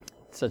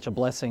such a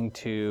blessing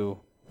to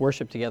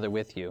worship together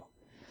with you.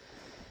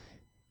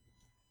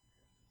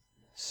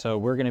 So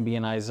we're going to be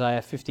in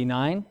Isaiah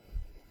 59.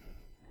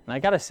 And I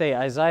got to say,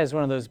 Isaiah is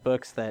one of those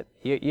books that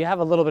you have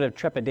a little bit of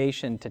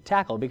trepidation to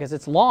tackle because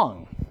it's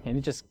long and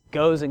it just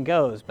goes and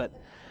goes. But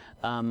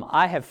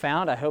I have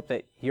found, I hope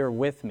that you're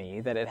with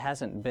me, that it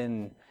hasn't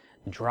been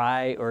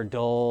dry or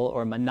dull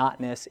or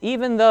monotonous,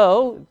 even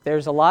though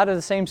there's a lot of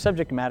the same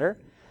subject matter.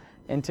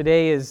 And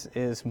today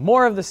is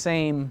more of the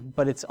same,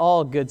 but it's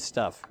all good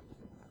stuff.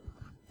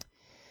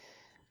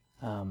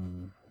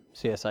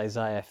 So yes,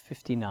 Isaiah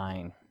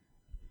 59.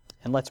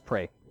 And let's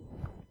pray.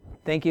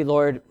 Thank you,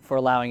 Lord, for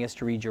allowing us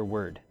to read your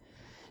word,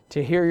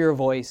 to hear your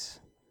voice,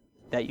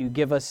 that you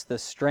give us the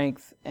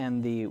strength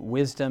and the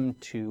wisdom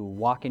to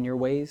walk in your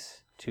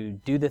ways, to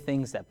do the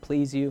things that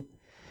please you.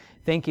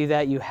 Thank you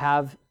that you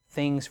have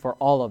things for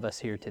all of us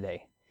here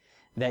today,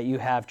 that you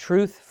have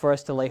truth for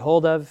us to lay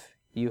hold of.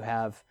 You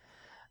have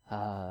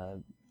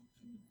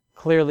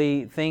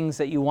clearly things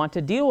that you want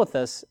to deal with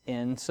us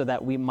in so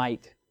that we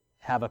might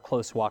have a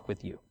close walk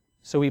with you.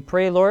 So we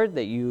pray, Lord,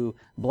 that you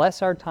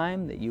bless our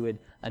time, that you would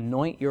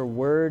anoint your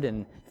word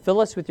and fill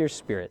us with your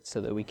Spirit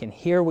so that we can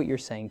hear what you're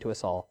saying to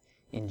us all.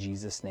 In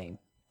Jesus' name,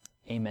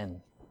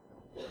 amen.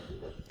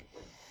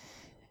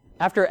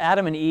 After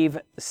Adam and Eve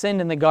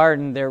sinned in the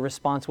garden, their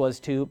response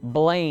was to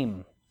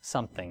blame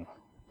something,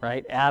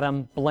 right?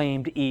 Adam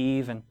blamed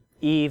Eve, and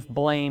Eve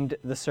blamed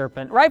the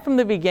serpent right from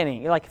the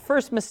beginning. Like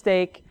first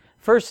mistake,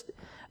 first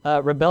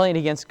rebellion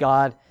against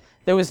God.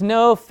 There was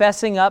no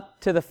fessing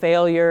up to the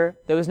failure.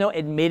 There was no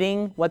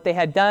admitting what they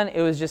had done.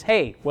 It was just,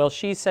 hey, well,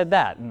 she said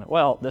that. And,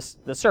 well,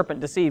 the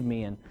serpent deceived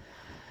me.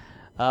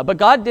 But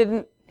God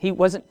didn't. He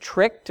wasn't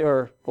tricked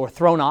or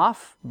thrown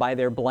off by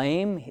their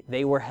blame.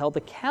 They were held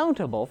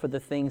accountable for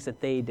the things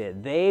that they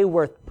did. They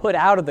were put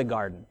out of the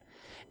garden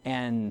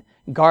and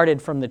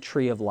guarded from the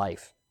tree of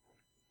life.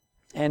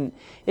 And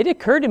it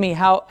occurred to me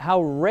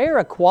how rare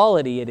a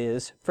quality it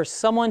is for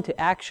someone to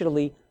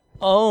actually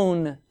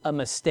own a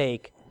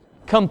mistake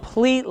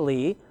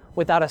completely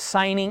without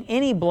assigning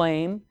any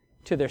blame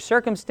to their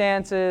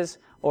circumstances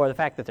or the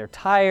fact that they're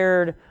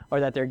tired or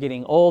that they're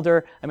getting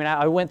older. I mean,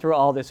 I went through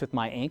all this with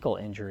my ankle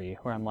injury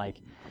where I'm like,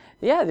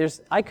 yeah,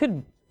 I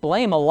could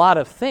blame a lot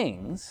of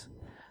things,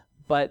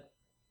 but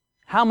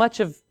how much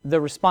of the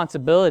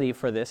responsibility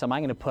for this am I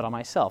going to put on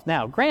myself?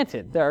 Now,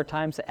 granted, there are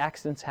times that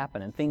accidents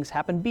happen and things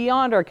happen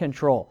beyond our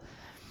control.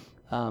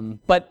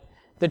 But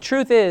the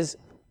truth is,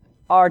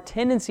 our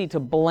tendency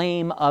to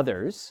blame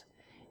others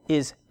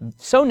is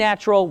so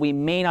natural we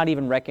may not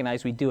even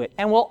recognize we do it.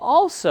 And we'll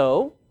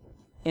also,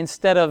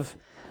 instead of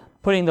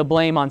putting the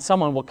blame on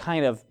someone, we'll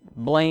kind of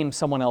blame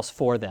someone else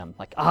for them.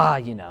 Like,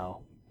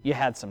 you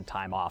had some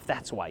time off.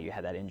 That's why you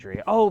had that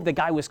injury. Oh, the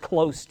guy was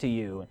close to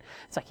you. And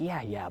it's like,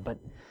 yeah, but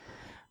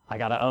I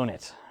got to own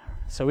it.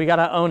 So we got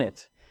to own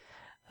it.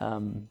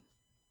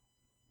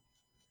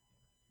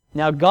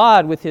 Now,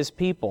 God, with his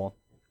people,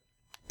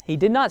 he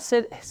did not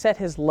set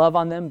his love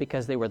on them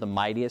because they were the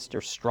mightiest or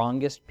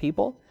strongest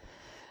people.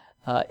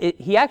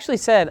 He actually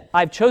said,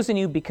 I've chosen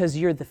you because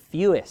you're the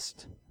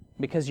fewest,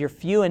 because you're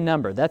few in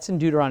number. That's in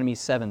Deuteronomy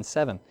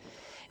 7:7.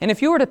 And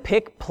if you were to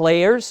pick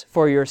players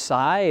for your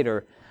side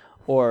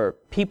or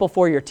people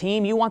for your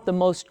team, you want the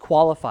most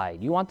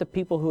qualified. You want the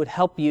people who would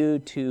help you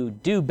to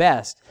do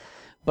best.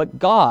 But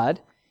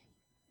God,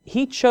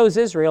 he chose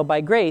Israel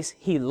by grace.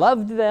 He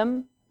loved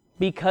them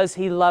because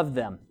he loved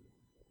them.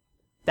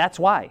 That's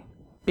why.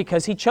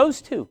 Because he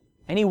chose to,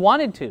 and he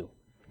wanted to.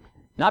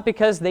 Not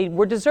because they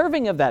were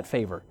deserving of that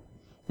favor.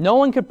 No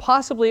one could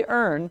possibly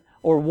earn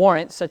or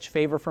warrant such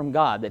favor from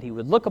God, that he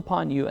would look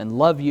upon you and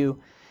love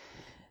you,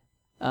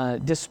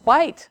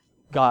 despite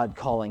God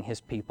calling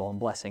his people and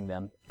blessing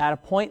them. At a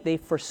point, they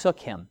forsook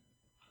him.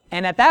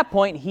 And at that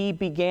point, he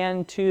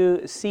began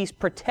to cease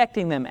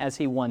protecting them as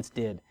he once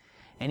did.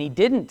 And he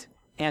didn't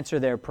answer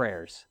their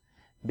prayers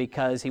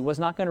because he was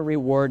not going to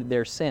reward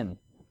their sin.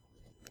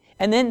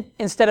 And then,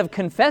 instead of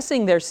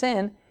confessing their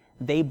sin,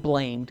 they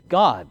blamed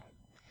God.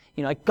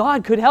 Like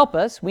God could help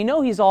us. We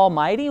know he's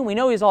almighty and we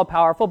know he's all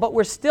powerful, but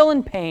we're still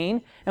in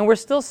pain and we're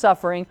still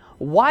suffering.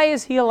 Why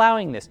is he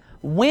allowing this?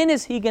 When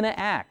is he going to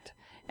act?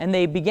 And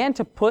they began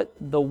to put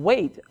the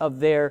weight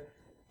of their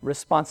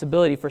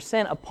responsibility for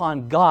sin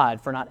upon God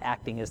for not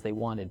acting as they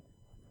wanted.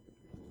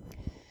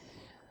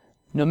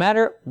 No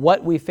matter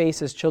what we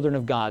face as children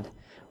of God,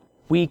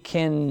 we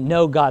can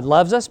know God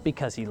loves us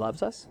because he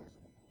loves us.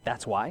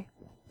 That's why.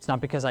 It's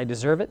not because I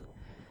deserve it.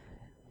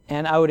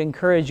 And I would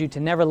encourage you to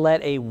never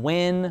let a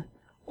when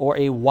or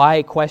a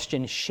why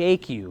question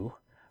shake you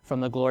from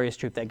the glorious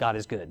truth that God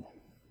is good.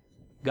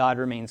 God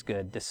remains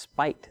good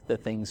despite the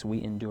things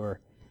we endure.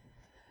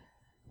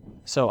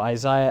 So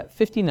Isaiah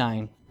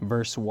 59,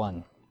 verse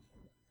 1.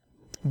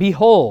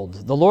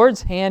 Behold, the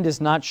Lord's hand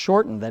is not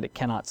shortened that it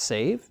cannot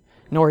save,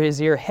 nor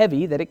his ear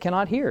heavy that it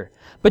cannot hear.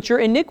 But your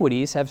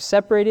iniquities have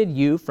separated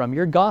you from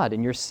your God,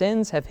 and your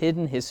sins have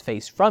hidden his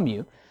face from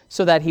you,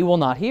 so that he will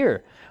not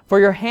hear. For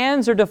your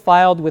hands are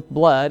defiled with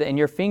blood, and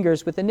your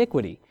fingers with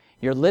iniquity.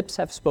 Your lips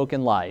have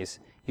spoken lies.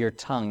 Your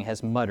tongue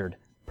has muttered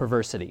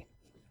perversity.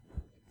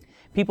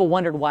 people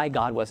wondered why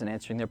God wasn't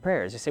answering their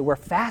prayers. They say, we're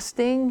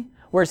fasting,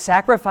 we're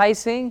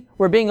sacrificing,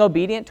 we're being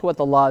obedient to what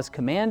the law has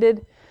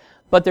commanded,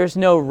 but there's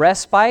no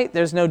respite,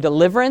 there's no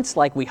deliverance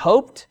like we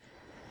hoped.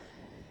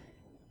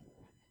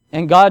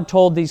 And God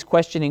told these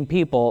questioning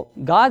people,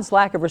 God's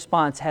lack of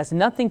response has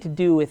nothing to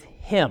do with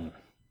Him.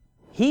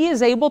 He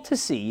is able to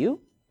see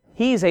you.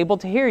 He is able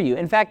to hear you.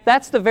 In fact,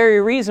 that's the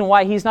very reason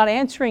why He's not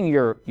answering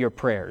your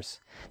prayers.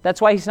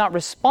 That's why He's not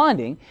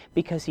responding,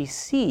 because He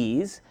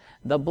sees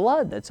the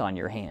blood that's on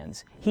your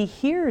hands. He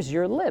hears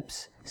your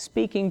lips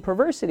speaking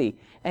perversity,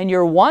 and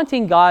you're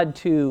wanting God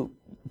to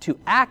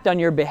act on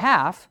your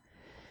behalf.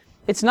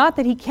 It's not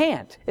that He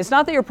can't. It's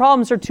not that your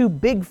problems are too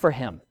big for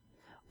Him,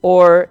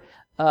 or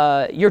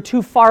you're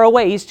too far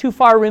away. He's too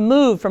far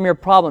removed from your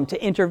problem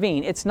to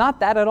intervene. It's not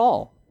that at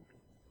all.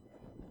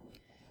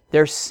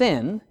 Their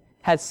sin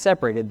had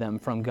separated them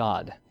from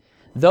God.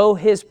 Though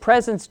His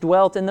presence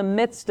dwelt in the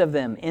midst of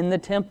them in the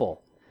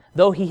temple,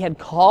 though He had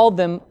called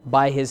them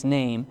by His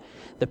name,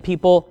 the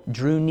people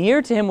drew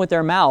near to Him with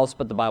their mouths,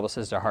 but the Bible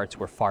says their hearts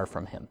were far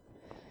from Him.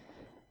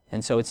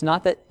 And so it's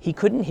not that He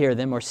couldn't hear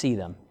them or see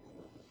them.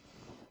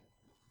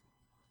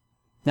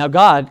 Now,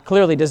 God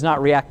clearly does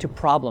not react to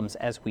problems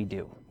as we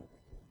do.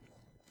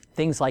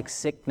 Things like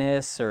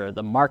sickness or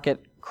the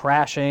market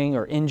crashing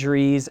or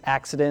injuries,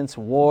 accidents,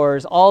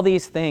 wars, all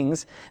these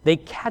things, they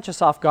catch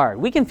us off guard.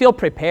 We can feel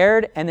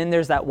prepared, and then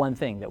there's that one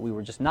thing that we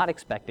were just not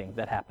expecting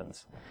that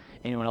happens.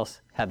 Anyone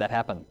else had that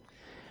happen?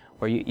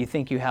 Where you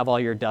think you have all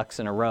your ducks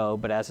in a row,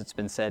 but as it's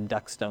been said,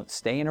 ducks don't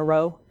stay in a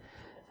row.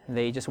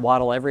 They just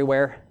waddle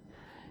everywhere.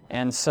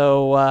 And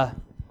so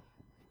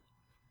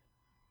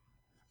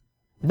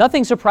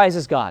nothing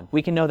surprises God.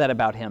 We can know that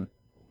about Him.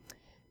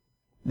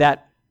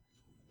 That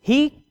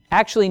He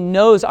actually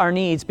knows our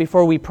needs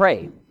before we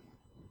pray.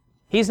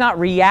 He's not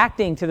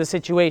reacting to the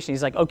situation.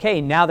 He's like,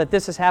 okay, now that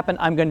this has happened,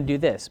 I'm going to do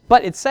this.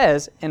 But it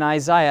says in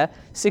Isaiah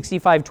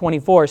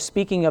 65:24,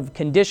 speaking of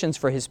conditions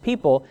for His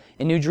people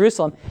in New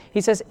Jerusalem,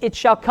 He says, it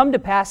shall come to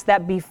pass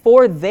that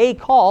before they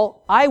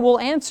call, I will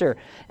answer.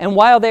 And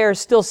while they are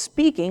still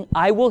speaking,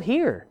 I will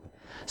hear.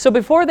 So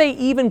before they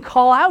even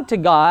call out to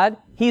God,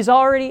 He's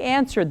already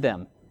answered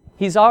them.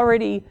 He's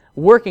already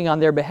working on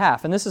their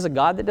behalf. And this is a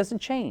God that doesn't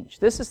change.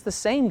 This is the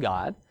same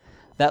God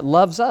that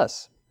loves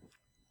us.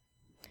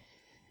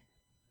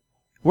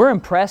 We're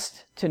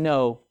impressed to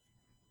know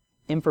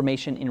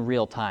information in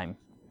real time.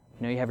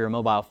 You know, you have your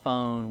mobile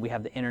phone, we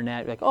have the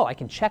internet, like, oh, I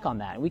can check on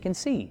that, and we can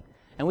see.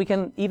 And we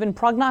can even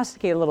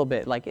prognosticate a little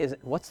bit, like,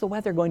 what's the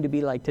weather going to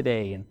be like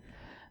today?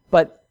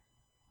 But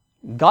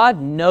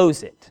God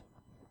knows it.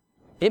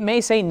 It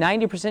may say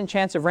 90%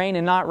 chance of rain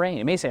and not rain.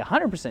 It may say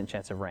 100%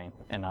 chance of rain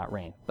and not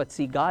rain. But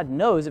see, God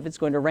knows if it's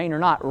going to rain or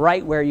not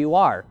right where you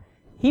are.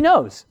 He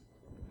knows.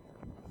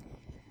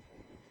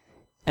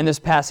 And this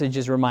passage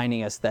is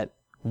reminding us that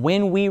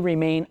when we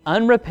remain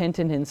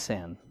unrepentant in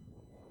sin,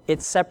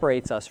 it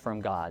separates us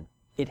from God.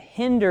 It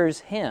hinders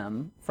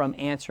Him from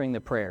answering the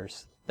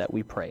prayers that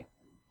we pray.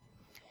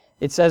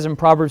 It says in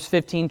Proverbs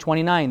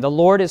 15:29, the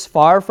Lord is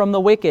far from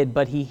the wicked,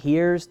 but He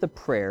hears the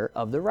prayer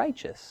of the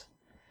righteous.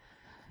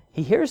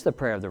 He hears the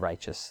prayer of the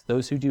righteous,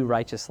 those who do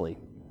righteously.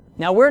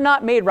 Now, we're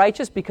not made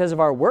righteous because of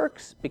our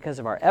works, because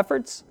of our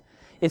efforts.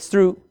 It's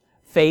through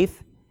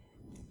faith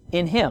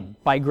in Him,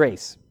 by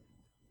grace.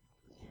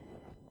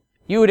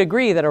 You would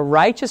agree that a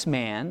righteous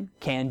man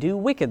can do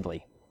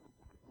wickedly,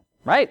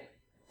 right?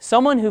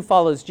 Someone who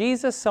follows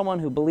Jesus, someone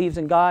who believes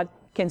in God,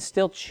 can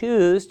still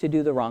choose to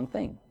do the wrong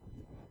thing.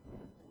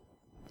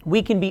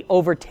 We can be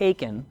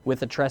overtaken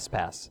with a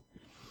trespass.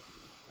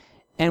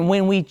 And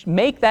when we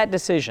make that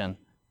decision,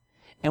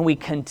 and we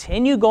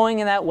continue going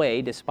in that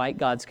way despite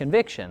God's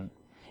conviction,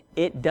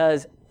 it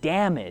does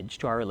damage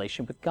to our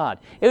relationship with God.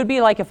 It would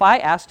be like if I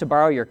asked to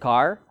borrow your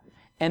car,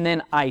 and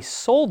then I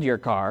sold your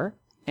car,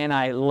 and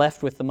I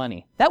left with the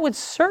money. That would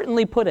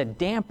certainly put a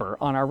damper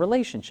on our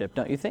relationship,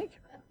 don't you think?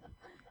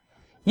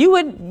 You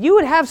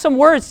would have some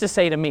words to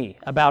say to me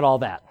about all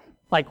that.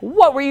 Like,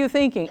 what were you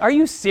thinking? Are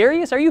you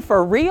serious? Are you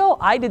for real?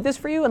 I did this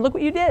for you, and look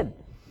what you did.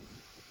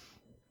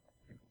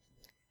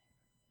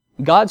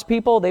 God's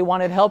people, they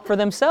wanted help for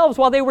themselves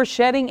while they were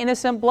shedding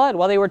innocent blood,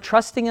 while they were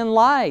trusting in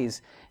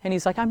lies. And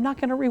He's like, I'm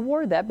not going to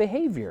reward that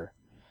behavior.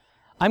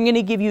 I'm going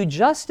to give you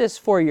justice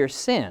for your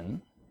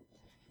sin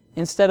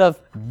instead of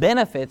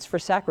benefits for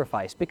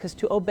sacrifice, because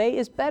to obey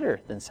is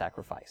better than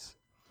sacrifice.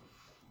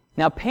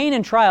 Now, pain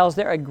and trials,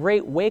 they're a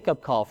great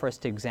wake-up call for us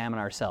to examine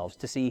ourselves,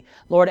 to see,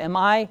 Lord, am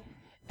I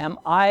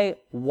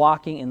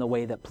walking in the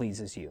way that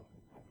pleases You?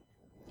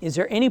 Is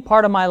there any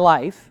part of my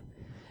life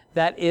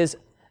that is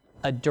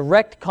a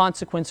direct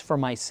consequence for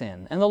my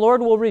sin? And the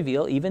Lord will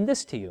reveal even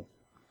this to you.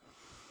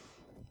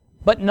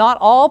 But not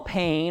all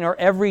pain or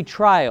every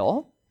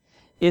trial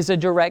is a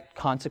direct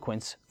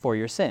consequence for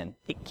your sin.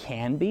 It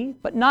can be,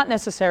 but not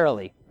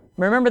necessarily.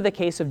 Remember the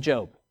case of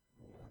Job.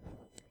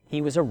 He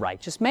was a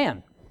righteous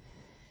man.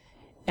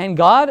 And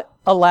God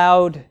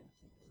allowed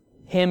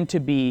him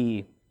to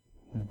be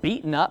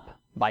beaten up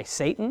by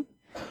Satan,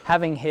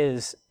 having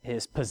his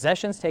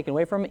possessions taken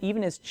away from him,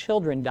 even his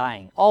children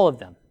dying, all of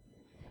them.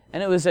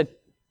 And it was a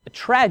a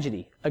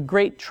tragedy, a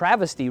great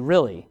travesty,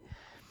 really.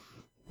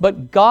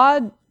 But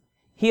God,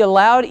 He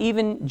allowed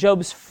even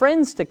Job's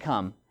friends to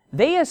come.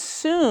 They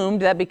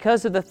assumed that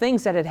because of the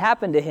things that had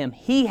happened to him,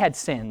 he had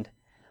sinned.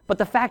 But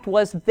the fact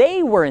was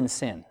they were in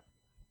sin.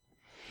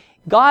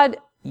 God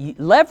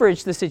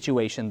leveraged the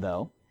situation,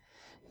 though,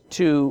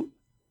 to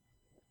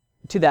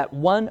that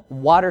one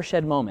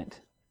watershed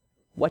moment.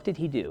 What did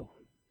He do?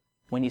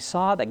 When He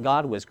saw that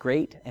God was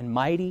great and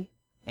mighty,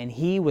 and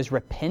he was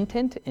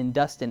repentant in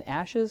dust and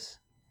ashes,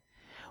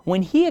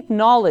 when he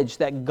acknowledged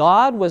that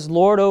God was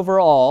Lord over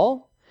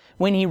all,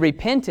 when he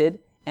repented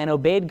and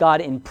obeyed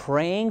God in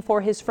praying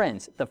for his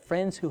friends, the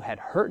friends who had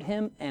hurt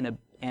him and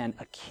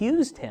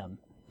accused him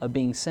of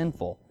being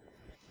sinful,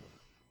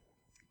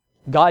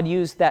 God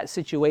used that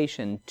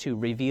situation to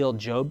reveal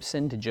Job's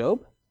sin to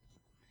Job,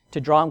 to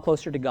draw him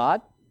closer to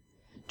God,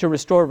 to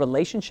restore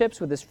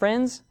relationships with his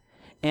friends,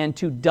 and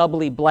to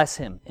doubly bless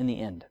him in the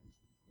end.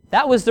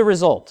 That was the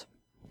result.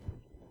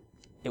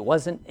 It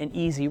wasn't an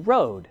easy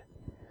road,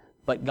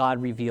 but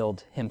God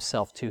revealed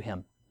Himself to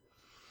him.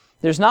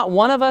 There's not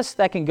one of us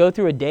that can go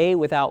through a day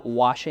without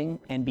washing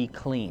and be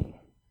clean,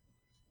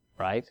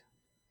 right?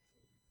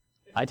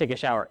 I take a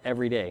shower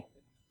every day.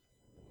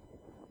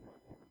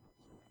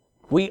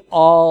 We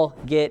all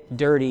get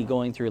dirty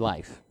going through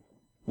life.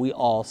 We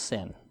all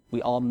sin.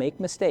 We all make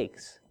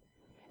mistakes.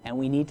 And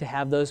we need to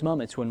have those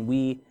moments when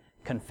we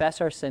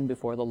confess our sin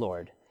before the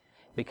Lord,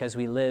 because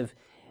we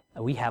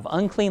have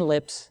unclean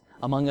lips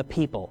among a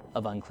people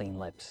of unclean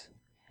lips.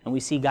 And we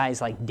see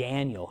guys like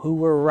Daniel, who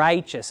were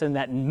righteous, and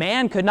that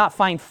man could not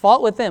find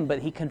fault with them,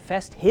 but he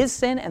confessed his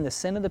sin and the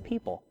sin of the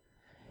people.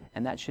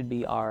 And that should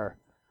be our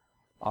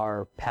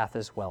path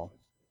as well.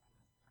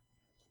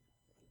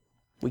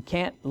 We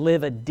can't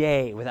live a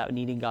day without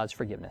needing God's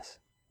forgiveness.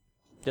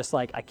 Just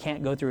like I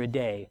can't go through a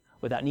day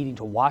without needing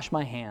to wash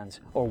my hands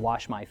or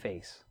wash my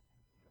face.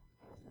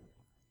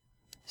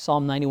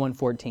 Psalm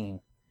 91:14,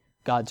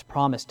 God's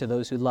promise to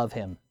those who love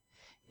Him.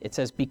 It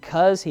says,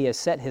 because He has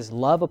set His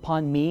love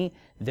upon me,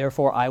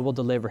 therefore I will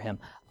deliver him.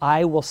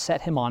 I will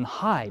set him on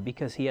high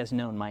because he has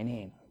known my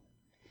name.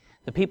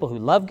 The people who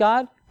love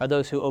God are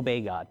those who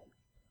obey God.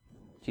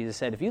 Jesus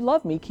said, if you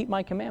love me, keep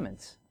my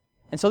commandments.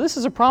 And so this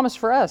is a promise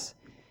for us.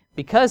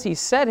 Because He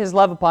set His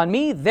love upon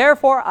me,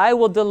 therefore I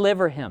will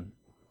deliver him.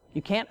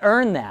 You can't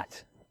earn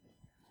that.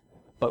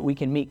 But we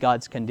can meet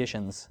God's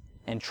conditions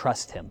and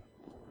trust Him.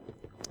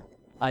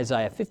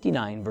 Isaiah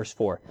 59, verse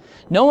 4.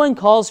 No one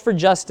calls for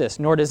justice,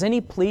 nor does any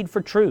plead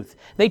for truth.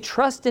 They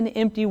trust in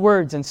empty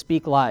words and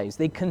speak lies.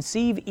 They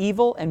conceive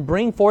evil and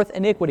bring forth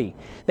iniquity.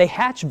 They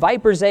hatch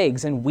vipers'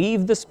 eggs and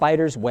weave the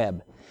spider's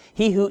web.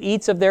 He who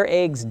eats of their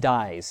eggs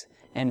dies,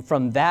 and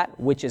from that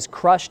which is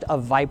crushed a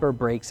viper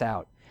breaks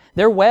out.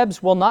 Their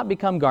webs will not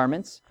become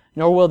garments,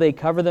 nor will they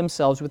cover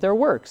themselves with their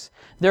works.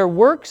 Their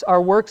works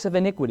are works of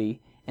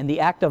iniquity, and the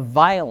act of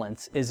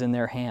violence is in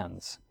their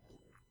hands.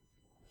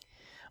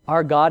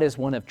 Our God is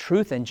one of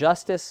truth and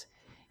justice,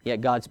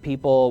 yet God's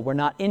people were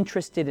not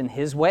interested in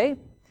His way.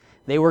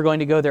 They were going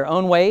to go their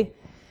own way.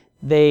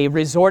 They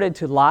resorted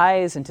to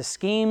lies and to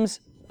schemes.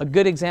 A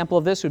good example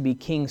of this would be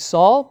King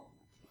Saul.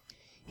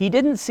 He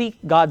didn't seek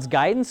God's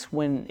guidance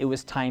when it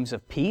was times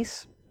of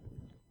peace.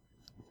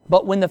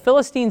 But when the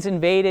Philistines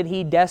invaded,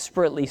 he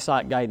desperately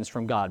sought guidance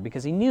from God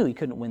because he knew he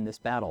couldn't win this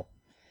battle.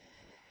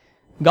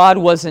 God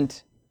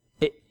wasn't...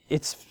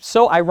 It's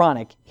so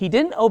ironic. He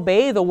didn't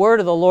obey the word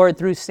of the Lord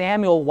through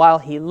Samuel while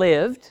he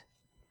lived,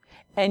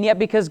 and yet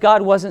because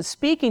God wasn't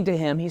speaking to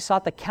him, he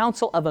sought the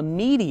counsel of a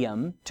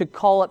medium to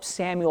call up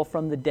Samuel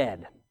from the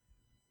dead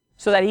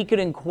so that he could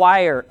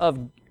inquire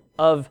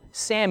of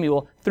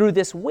Samuel through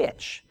this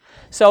witch.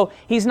 So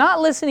he's not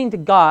listening to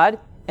God,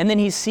 and then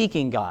he's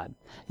seeking God.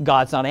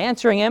 God's not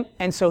answering him,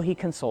 and so he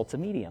consults a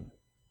medium.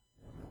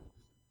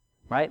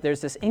 Right?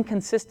 There's this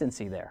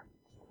inconsistency there.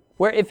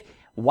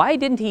 Why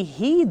didn't he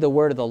heed the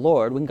word of the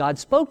Lord when God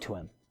spoke to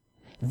him?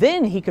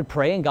 Then he could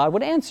pray and God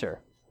would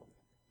answer.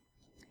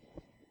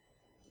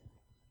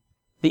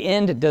 The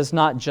end does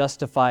not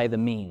justify the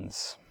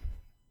means.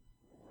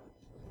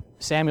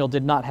 Samuel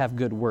did not have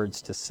good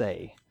words to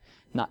say.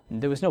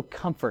 There was no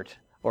comfort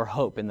or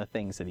hope in the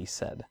things that he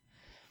said.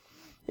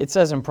 It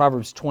says in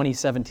Proverbs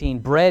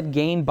 20:17, bread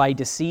gained by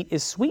deceit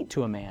is sweet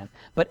to a man,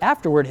 but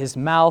afterward his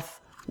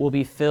mouth will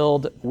be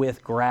filled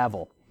with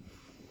gravel.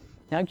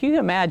 Now, can you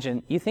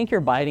imagine, you think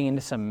you're biting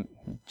into some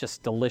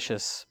just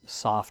delicious,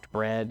 soft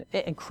bread,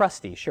 and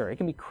crusty, sure, it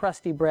can be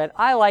crusty bread.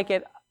 I like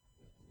it.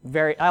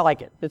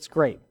 It's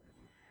great.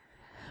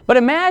 But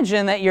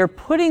imagine that you're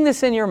putting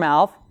this in your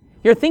mouth,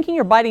 you're thinking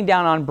you're biting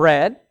down on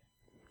bread,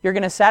 you're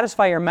going to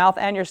satisfy your mouth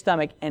and your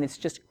stomach, and it's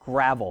just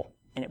gravel,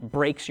 and it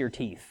breaks your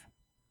teeth.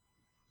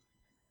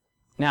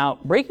 Now,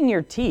 breaking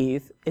your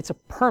teeth, it's a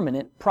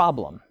permanent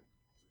problem.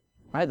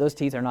 Right? Those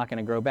teeth are not going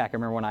to grow back. I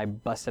remember when I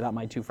busted out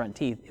my 2 front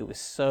teeth, it was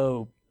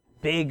so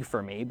big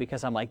for me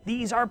because I'm like,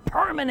 these are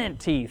permanent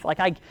teeth.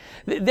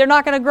 They're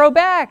not going to grow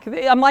back.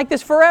 I'm like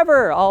this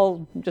forever.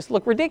 I'll just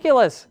look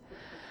ridiculous.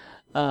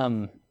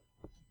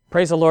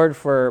 Praise the Lord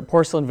for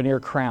porcelain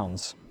veneer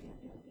crowns.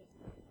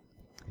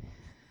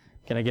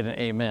 Can I get an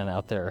amen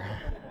out there?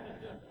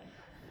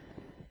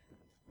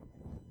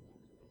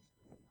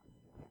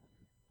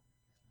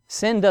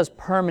 Sin does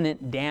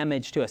permanent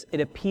damage to us. It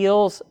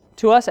appeals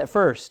to us at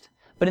first,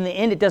 but in the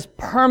end it does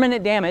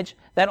permanent damage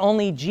that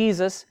only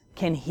Jesus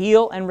can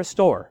heal and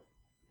restore.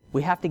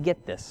 We have to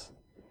get this.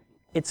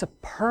 It's a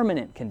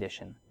permanent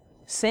condition.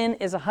 Sin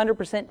is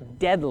 100%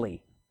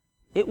 deadly.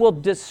 It will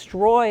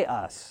destroy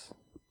us.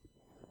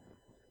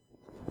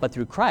 But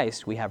through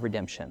Christ, we have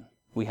redemption.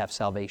 We have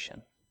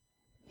salvation.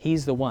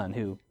 He's the one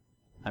who,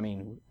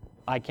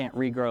 I can't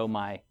regrow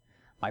my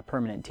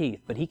permanent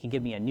teeth, but He can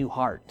give me a new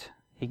heart.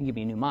 He can give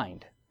me a new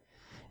mind.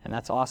 And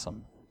that's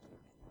awesome.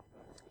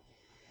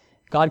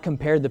 God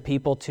compared the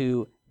people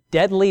to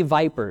deadly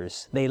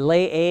vipers. They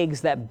lay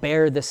eggs that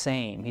bear the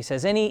same. He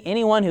says,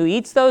 anyone who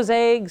eats those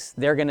eggs,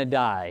 they're going to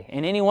die.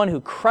 And anyone who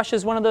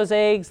crushes one of those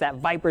eggs, that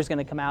viper is going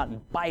to come out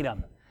and bite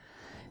them.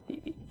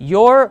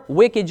 Your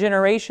wicked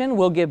generation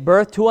will give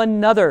birth to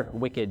another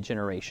wicked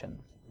generation.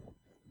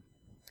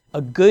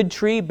 A good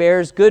tree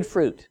bears good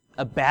fruit.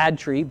 A bad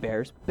tree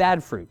bears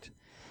bad fruit.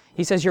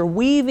 He says, you're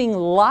weaving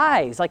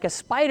lies like a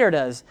spider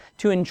does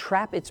to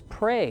entrap its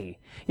prey.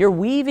 You're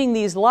weaving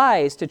these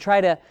lies to try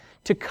to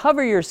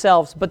cover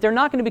yourselves, but they're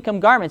not going to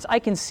become garments. I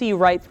can see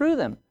right through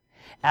them.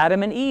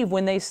 Adam and Eve,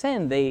 when they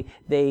sinned,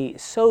 they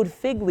sewed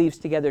fig leaves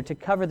together to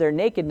cover their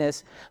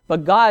nakedness,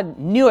 but God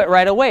knew it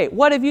right away.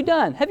 What have you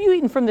done? Have you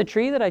eaten from the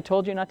tree that I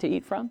told you not to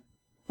eat from?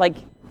 Like,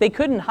 they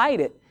couldn't hide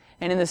it.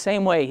 And in the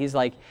same way, He's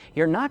like,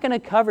 you're not going to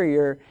cover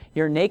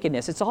your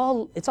nakedness. It's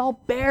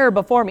all bare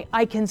before me.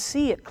 I can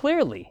see it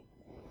clearly.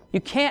 You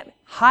can't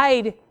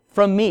hide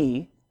from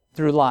me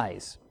through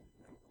lies.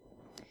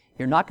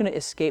 You're not going to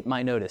escape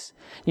my notice.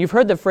 You've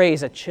heard the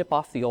phrase, a chip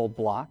off the old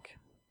block.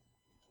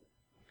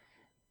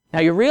 Now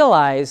you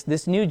realize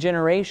this new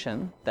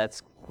generation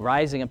that's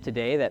rising up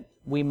today that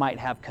we might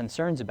have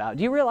concerns about,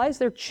 do you realize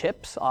they're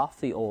chips off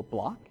the old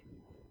block?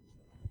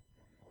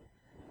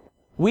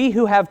 We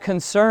who have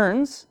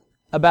concerns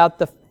about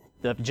the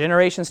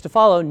generations to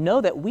follow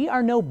know that we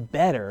are no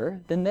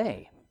better than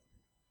they.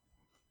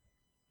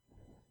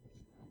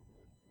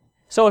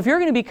 So if you're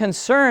going to be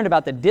concerned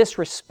about the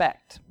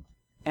disrespect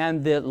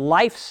and the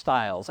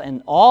lifestyles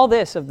and all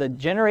this of the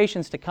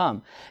generations to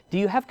come, do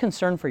you have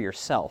concern for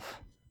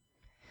yourself?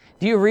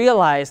 Do you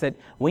realize that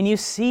when you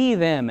see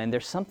them and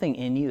there's something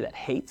in you that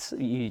hates,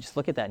 you just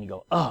look at that and you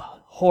go, oh,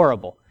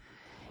 horrible.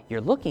 You're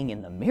looking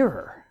in the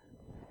mirror.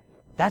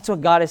 That's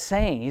what God is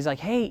saying. He's like,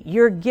 hey,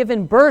 you're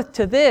giving birth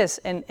to this,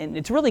 and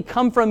it's really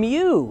come from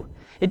you.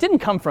 It didn't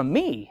come from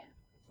me.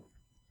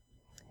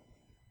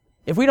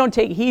 If we don't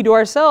take heed to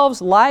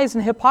ourselves, lies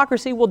and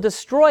hypocrisy will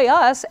destroy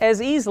us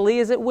as easily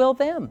as it will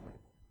them.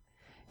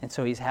 And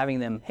so He's having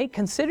them, hey,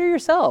 consider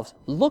yourselves.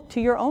 Look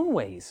to your own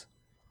ways.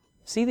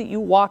 See that you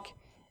walk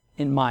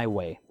in my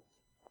way.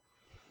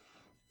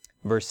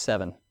 Verse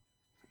 7.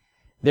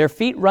 Their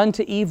feet run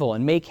to evil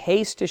and make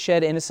haste to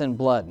shed innocent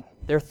blood.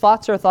 Their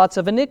thoughts are thoughts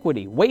of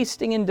iniquity.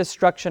 Wasting and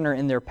destruction are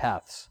in their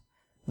paths.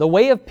 The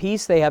way of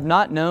peace they have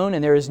not known,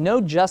 and there is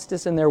no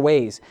justice in their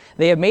ways.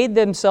 They have made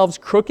themselves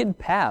crooked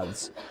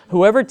paths.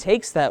 Whoever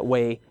takes that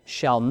way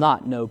shall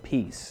not know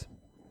peace.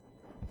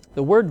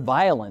 The word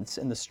violence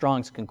in the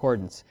Strong's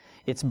Concordance,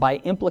 it's by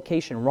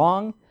implication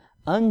wrong,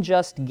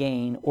 unjust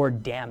gain, or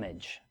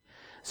damage.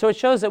 So it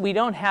shows that we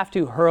don't have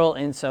to hurl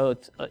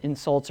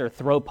insults or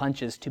throw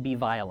punches to be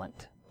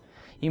violent.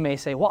 You may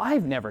say, well,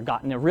 I've never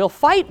gotten in a real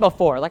fight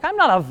before. Like, I'm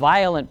not a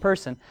violent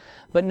person.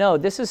 But no,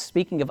 this is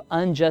speaking of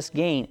unjust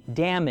gain,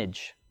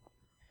 damage.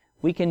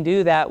 We can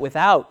do that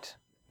without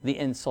the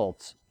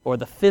insults or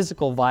the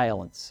physical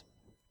violence.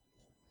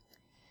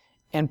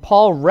 And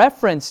Paul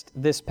referenced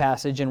this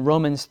passage in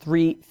Romans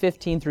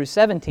 3:15 through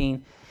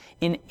 17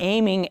 in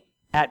aiming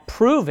at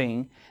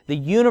proving the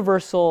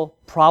universal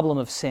problem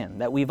of sin,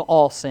 that we've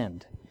all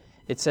sinned.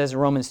 It says in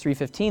Romans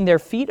 3:15, their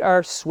feet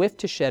are swift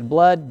to shed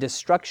blood,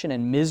 destruction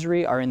and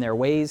misery are in their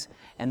ways,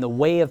 and the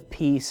way of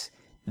peace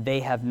they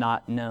have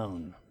not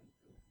known.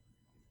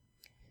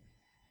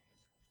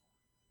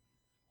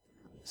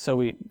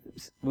 So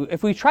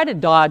if we try to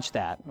dodge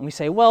that, and we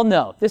say, well,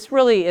 no, this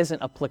really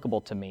isn't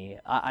applicable to me.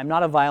 I'm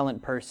not a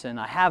violent person.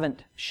 I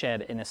haven't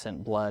shed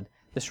innocent blood.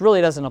 This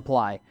really doesn't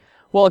apply.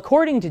 Well,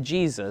 according to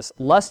Jesus,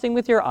 lusting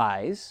with your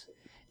eyes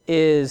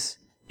is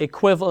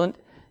equivalent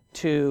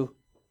to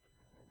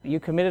you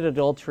committed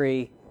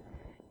adultery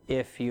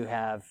if you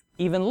have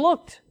even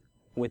looked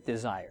with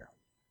desire.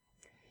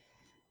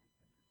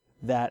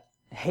 That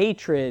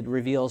hatred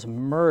reveals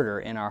murder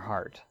in our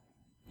heart.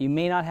 You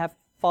may not have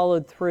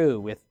followed through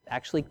with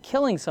actually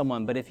killing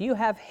someone, but if you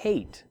have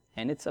hate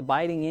and it's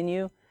abiding in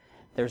you,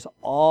 there's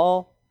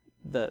all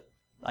the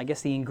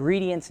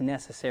ingredients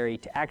necessary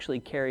to actually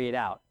carry it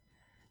out.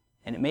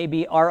 And it may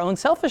be our own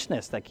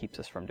selfishness that keeps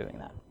us from doing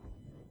that.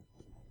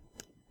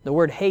 The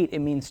word hate, it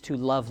means to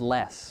love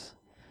less,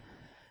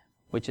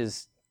 which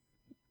is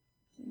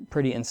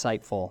pretty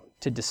insightful.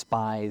 To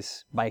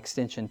despise, by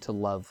extension, to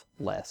love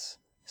less.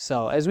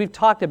 So, as we've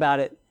talked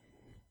about it,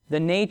 the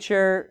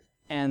nature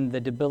and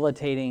the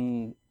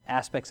debilitating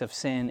aspects of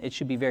sin, it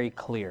should be very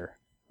clear.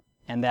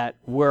 and that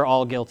we're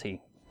all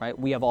guilty, right?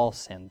 We have all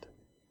sinned.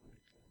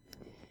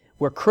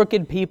 We're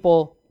crooked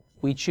people.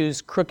 We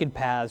choose crooked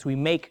paths. We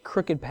make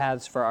crooked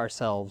paths for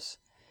ourselves,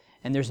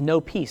 and there's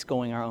no peace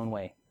going our own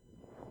way.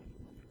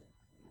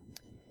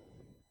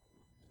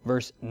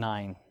 Verse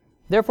 9.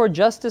 Therefore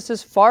justice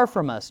is far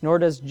from us, nor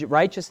does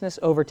righteousness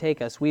overtake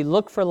us. We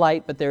look for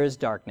light, but there is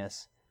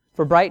darkness.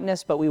 For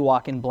brightness, but we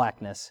walk in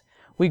blackness.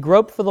 We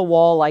grope for the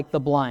wall like the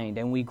blind,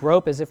 and we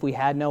grope as if we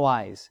had no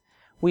eyes.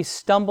 We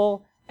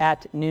stumble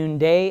at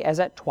noonday as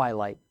at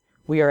twilight.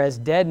 We are as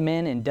dead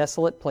men in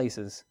desolate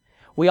places.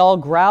 We all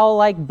growl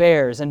like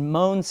bears and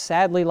moan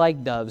sadly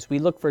like doves. We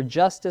look for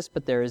justice,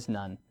 but there is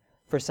none.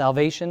 For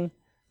salvation,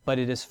 but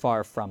it is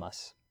far from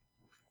us.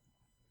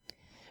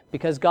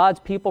 Because God's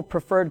people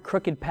preferred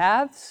crooked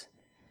paths,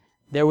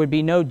 there would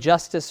be no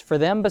justice for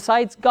them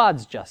besides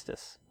God's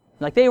justice.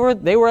 Like they were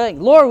like,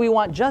 Lord, we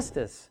want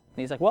justice.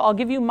 And He's like, well, I'll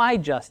give you my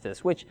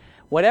justice, which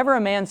whatever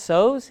a man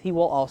sows, he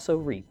will also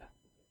reap.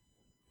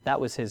 That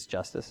was His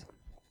justice.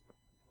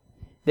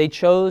 They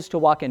chose to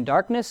walk in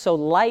darkness, so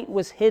light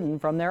was hidden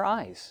from their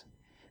eyes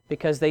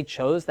because they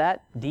chose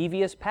that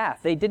devious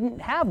path. They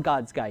didn't have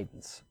God's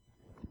guidance.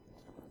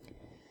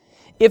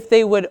 If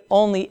they would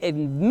only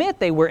admit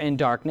they were in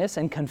darkness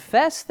and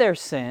confess their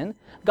sin,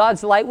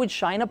 God's light would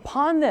shine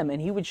upon them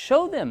and He would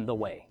show them the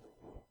way.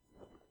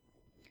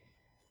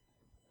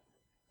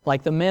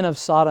 Like the men of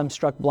Sodom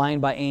struck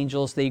blind by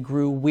angels, they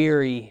grew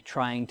weary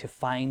trying to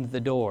find the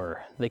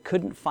door. They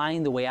couldn't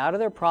find the way out of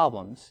their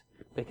problems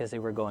because they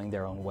were going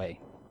their own way.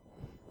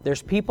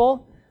 There's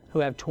people who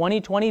have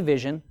 20/20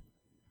 vision,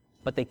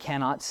 but they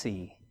cannot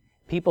see.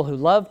 People who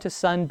love to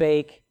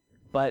sunbake,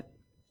 but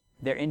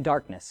they're in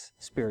darkness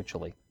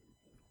spiritually.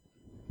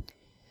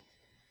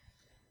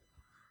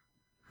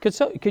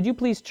 Could you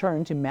please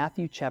turn to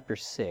Matthew chapter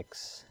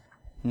 6,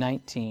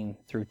 19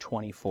 through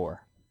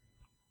 24.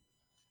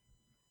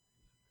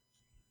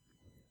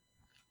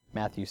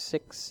 Matthew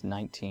 6,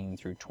 19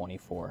 through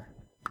 24.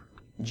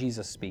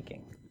 Jesus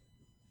speaking.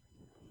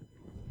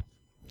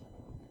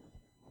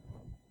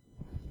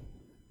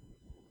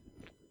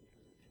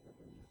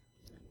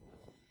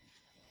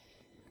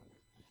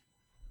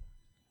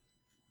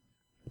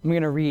 I'm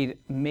going to read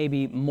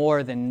maybe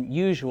more than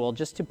usual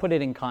just to put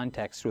it in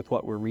context with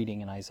what we're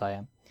reading in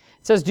Isaiah.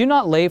 It says, "Do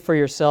not lay for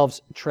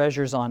yourselves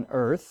treasures on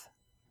earth,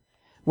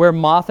 where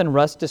moth and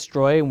rust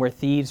destroy and where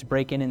thieves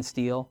break in and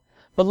steal.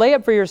 But lay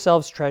up for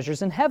yourselves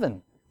treasures in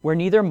heaven, where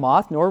neither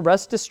moth nor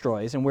rust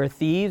destroys and where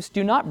thieves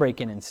do not break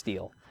in and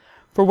steal.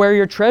 For where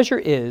your treasure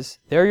is,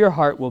 there your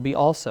heart will be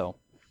also.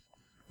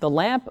 The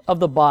lamp of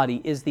the body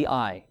is the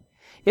eye.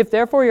 If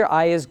therefore your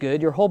eye is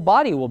good, your whole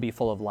body will be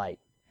full of light.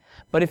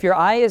 But if your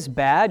eye is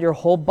bad, your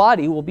whole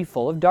body will be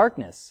full of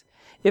darkness.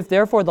 If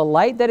therefore the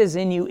light that is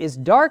in you is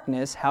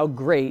darkness, how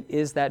great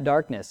is that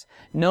darkness?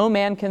 No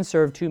man can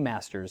serve two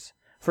masters,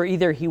 for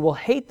either he will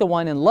hate the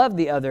one and love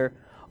the other,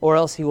 or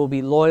else he will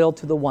be loyal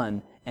to the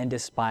one and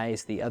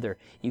despise the other.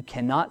 You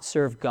cannot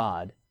serve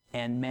God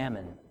and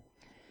mammon."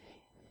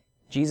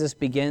 Jesus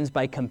begins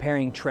by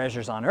comparing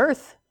treasures on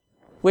earth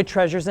with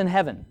treasures in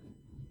heaven.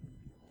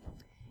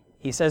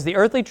 He says the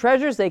earthly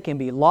treasures, they can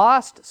be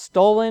lost,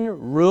 stolen,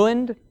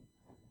 ruined,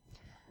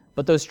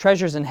 but those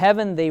treasures in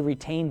heaven, they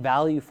retain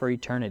value for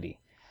eternity.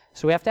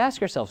 So we have to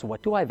ask ourselves,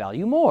 what do I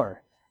value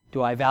more?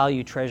 Do I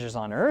value treasures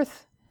on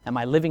earth? Am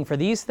I living for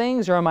these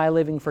things, or am I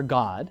living for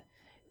God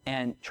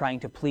and trying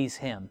to please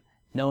Him,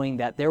 knowing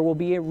that there will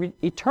be an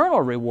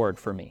eternal reward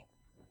for me?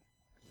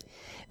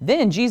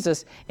 Then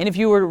Jesus, and if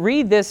you were to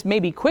read this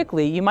maybe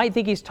quickly, you might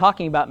think He's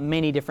talking about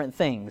many different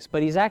things,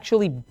 but He's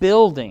actually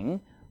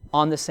building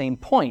on the same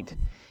point.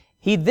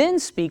 He then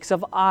speaks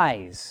of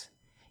eyes.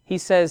 He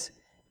says,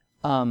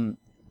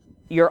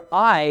 your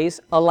eyes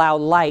allow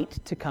light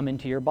to come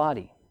into your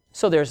body.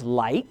 So there's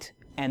light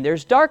and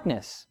there's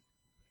darkness.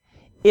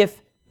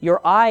 If your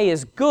eye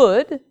is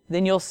good,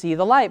 then you'll see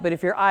the light. But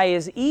if your eye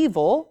is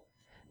evil,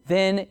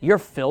 then you're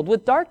filled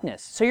with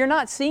darkness. So you're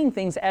not seeing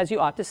things as you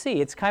ought to see.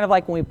 It's kind of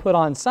like when we put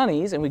on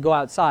sunnies and we go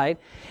outside,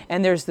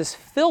 and there's this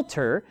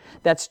filter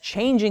that's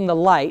changing the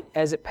light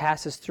as it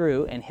passes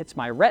through and hits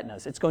my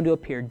retinas. It's going to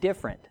appear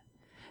different.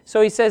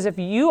 So He says, if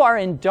you are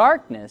in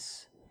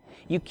darkness,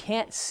 you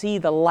can't see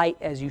the light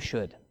as you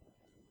should.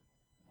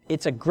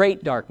 It's a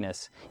great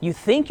darkness. You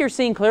think you're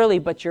seeing clearly,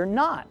 but you're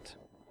not.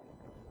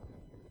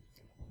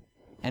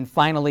 And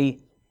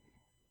finally,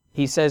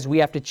 He says we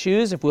have to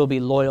choose if we'll be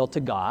loyal to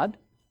God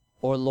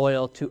or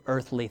loyal to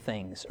earthly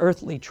things,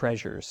 earthly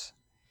treasures.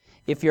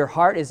 If your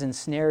heart is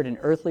ensnared in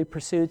earthly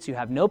pursuits, you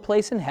have no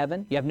place in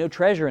heaven, you have no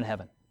treasure in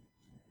heaven.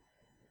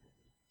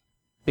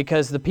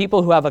 Because the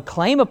people who have a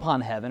claim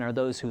upon heaven are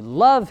those who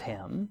love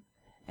Him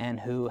and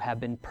who have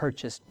been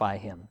purchased by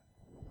Him,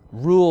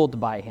 ruled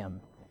by Him.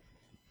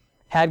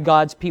 Had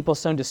God's people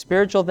sown to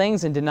spiritual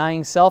things and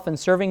denying self and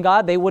serving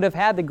God, they would have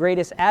had the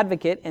greatest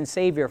advocate and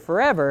Savior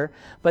forever.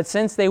 But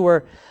since they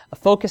were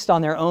focused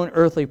on their own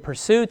earthly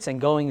pursuits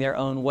and going their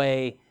own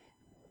way,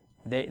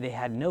 they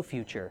had no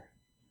future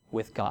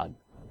with God.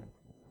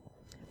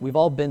 We've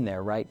all been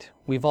there, right?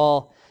 We've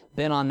all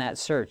been on that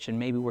search, and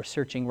maybe we're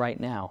searching right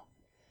now.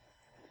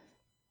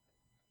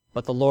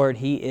 But the Lord,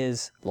 He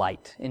is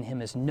light. In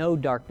Him is no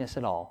darkness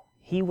at all.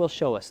 He will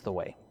show us the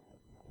way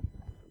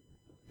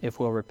if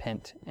we'll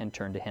repent and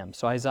turn to Him.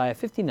 So Isaiah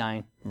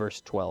 59,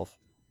 verse 12.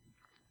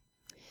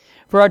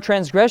 For our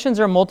transgressions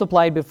are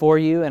multiplied before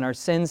you, and our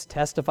sins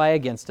testify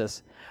against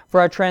us. For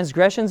our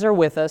transgressions are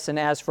with us, and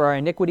as for our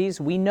iniquities,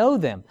 we know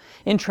them.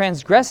 In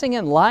transgressing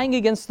and lying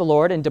against the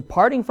Lord, and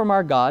departing from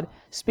our God,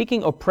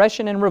 speaking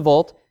oppression and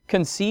revolt,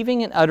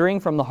 conceiving and uttering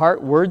from the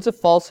heart words of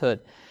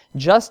falsehood.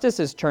 Justice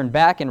is turned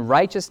back, and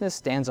righteousness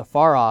stands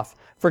afar off.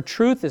 For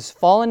truth is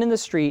fallen in the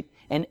street,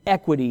 and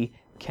equity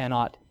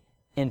cannot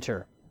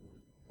enter.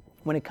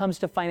 When it comes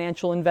to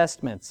financial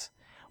investments,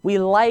 we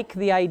like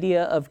the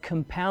idea of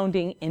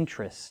compounding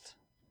interest,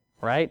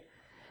 right?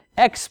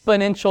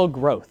 Exponential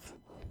growth.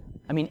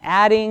 I mean,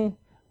 adding,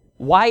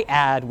 why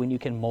add when you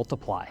can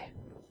multiply?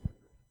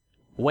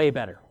 Way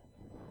better.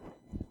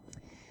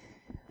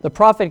 The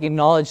prophet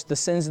acknowledged the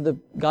sins of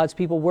God's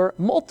people were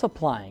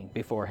multiplying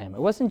before him.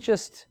 It wasn't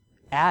just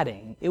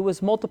adding, it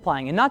was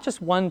multiplying. And not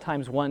just 1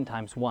 times 1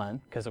 times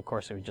 1, because of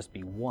course it would just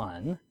be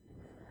 1.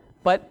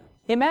 But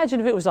imagine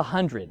if it was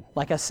 100.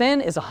 Like a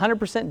sin is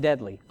 100%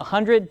 deadly.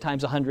 100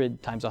 times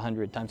 100 times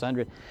 100 times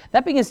 100.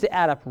 That begins to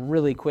add up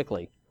really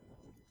quickly.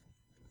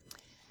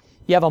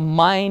 You have a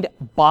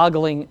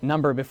mind-boggling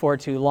number before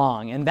too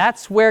long. And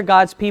that's where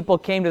God's people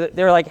came to.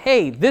 They're like,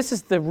 hey, this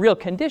is the real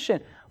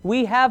condition.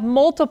 We have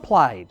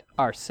multiplied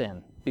our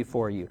sin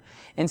before you.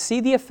 And see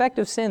the effect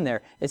of sin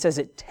there. It says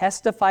it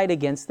testified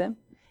against them,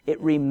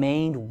 it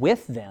remained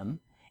with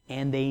them,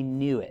 and they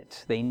knew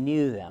it. They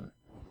knew them.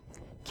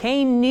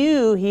 Cain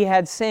knew he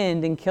had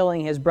sinned in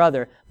killing his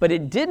brother, but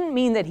it didn't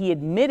mean that he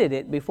admitted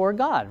it before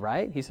God,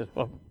 right? He says,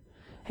 well,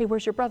 hey,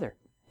 where's your brother?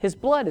 His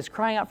blood is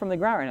crying out from the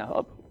ground right now.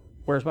 Oh,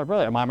 where's my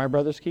brother? Am I my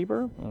brother's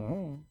keeper?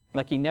 Mm-hmm.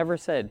 Like he never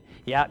said,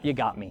 yeah, you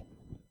got me.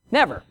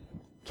 Never.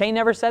 Cain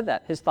never said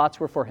that. His thoughts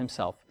were for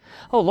himself.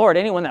 Oh, Lord,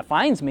 anyone that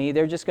finds me,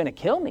 they're just going to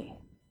kill me.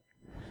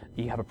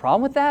 You have a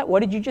problem with that? What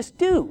did you just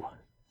do?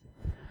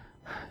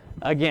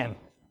 Again,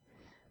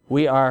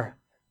 we are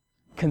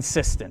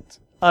consistent,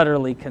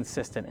 utterly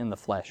consistent in the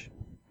flesh.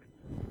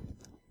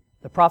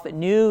 The prophet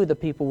knew the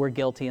people were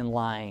guilty in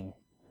lying,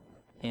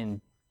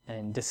 in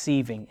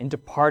deceiving, in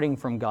departing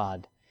from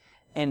God.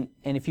 And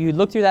if you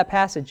look through that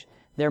passage,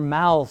 their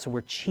mouths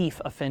were chief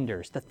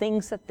offenders. The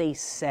things that they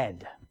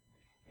said,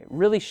 it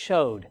really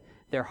showed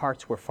their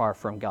hearts were far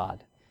from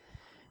God.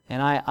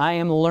 And I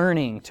am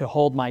learning to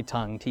hold my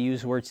tongue, to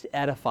use words to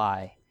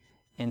edify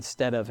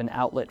instead of an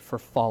outlet for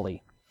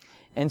folly.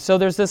 And so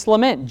there's this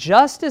lament.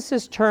 Justice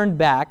is turned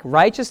back,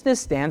 righteousness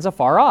stands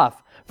afar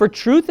off. For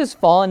truth is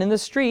fallen in the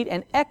street,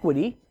 and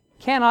equity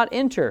cannot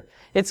enter.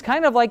 It's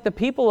kind of like the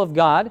people of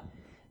God.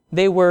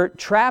 They were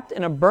trapped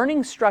in a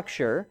burning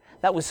structure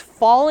that was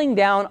falling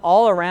down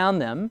all around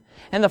them,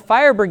 and the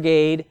fire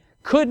brigade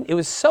it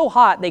was so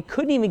hot they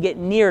couldn't even get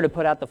near to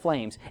put out the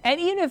flames.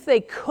 And even if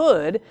they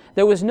could,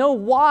 there was no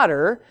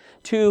water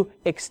to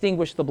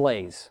extinguish the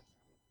blaze.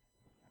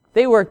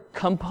 They were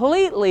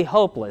completely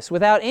hopeless,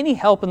 without any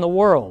help in the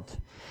world.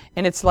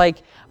 And it's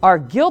like, our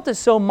guilt is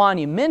so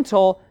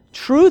monumental,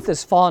 truth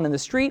has fallen in the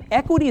street,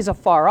 equity is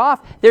afar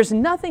off, there's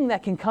nothing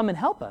that can come and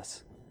help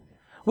us.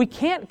 We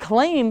can't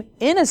claim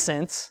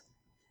innocence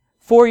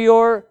for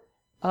your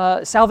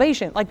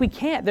salvation. Like we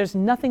can't. There's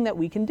nothing that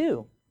we can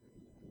do.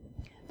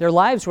 Their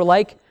lives were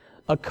like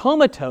a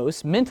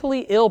comatose,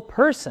 mentally ill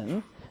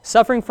person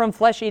suffering from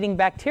flesh-eating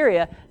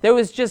bacteria. There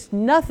was just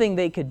nothing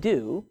they could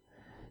do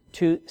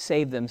to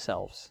save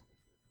themselves.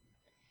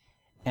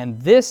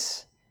 And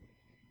this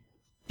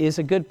is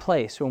a good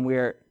place when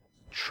we're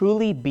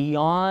truly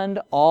beyond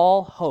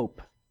all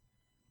hope,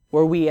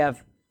 where we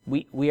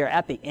are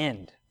at the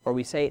end, where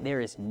we say, there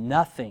is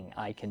nothing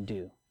I can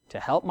do to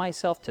help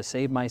myself, to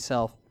save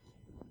myself.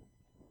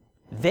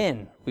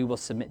 Then we will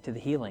submit to the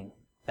healing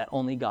that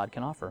only God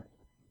can offer.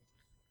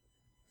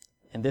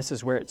 And this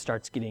is where it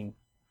starts getting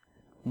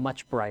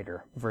much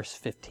brighter. Verse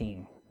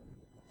 15.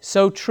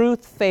 So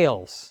truth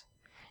fails,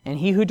 and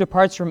he who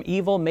departs from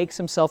evil makes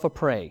himself a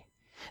prey.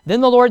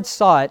 Then the Lord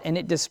saw it, and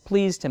it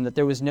displeased him that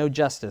there was no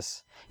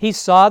justice. He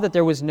saw that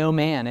there was no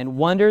man, and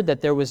wondered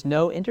that there was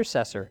no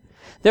intercessor.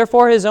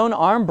 Therefore his own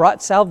arm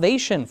brought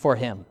salvation for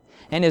him,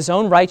 and his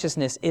own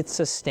righteousness, it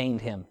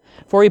sustained him.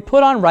 For he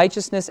put on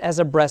righteousness as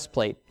a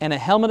breastplate, and a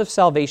helmet of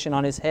salvation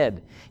on his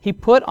head. He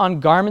put on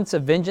garments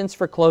of vengeance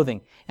for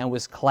clothing, and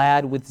was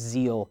clad with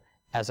zeal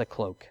as a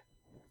cloak.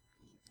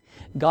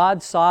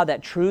 God saw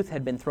that truth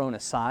had been thrown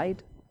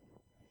aside.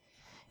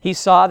 He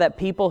saw that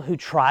people who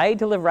tried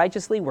to live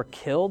righteously were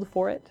killed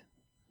for it.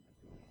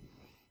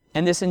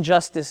 And this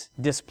injustice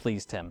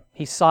displeased him.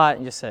 He saw it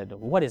and just said,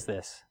 what is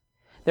this?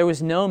 There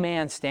was no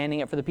man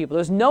standing up for the people.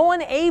 There was no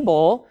one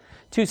able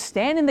to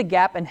stand in the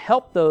gap and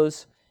help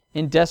those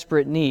in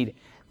desperate need.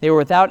 They were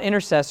without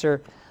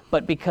intercessor,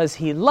 but because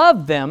he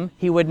loved them,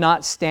 he would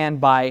not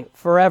stand by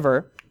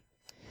forever.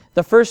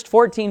 The first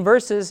 14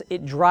 verses,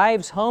 it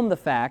drives home the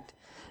fact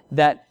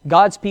that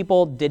God's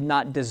people did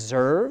not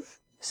deserve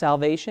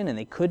salvation and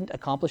they couldn't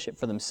accomplish it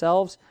for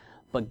themselves,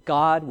 but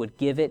God would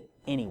give it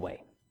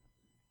anyway.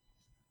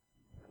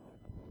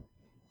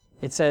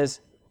 It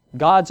says,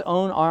 God's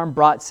own arm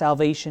brought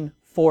salvation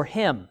for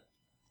him.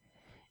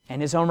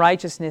 And his own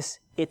righteousness,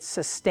 it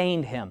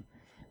sustained him.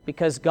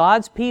 Because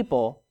God's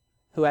people,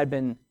 who had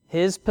been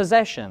his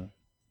possession,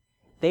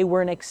 they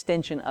were an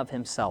extension of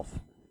himself.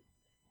 And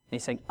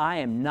he's saying, I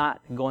am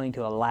not going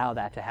to allow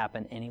that to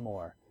happen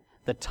anymore.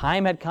 The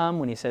time had come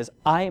when he says,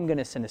 I am going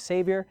to send a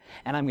Savior,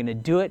 and I'm going to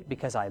do it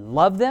because I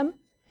love them,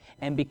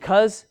 and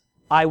because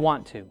I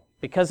want to.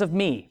 Because of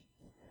me,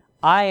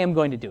 I am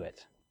going to do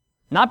it.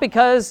 Not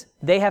because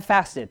they have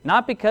fasted,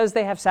 not because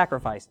they have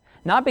sacrificed,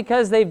 not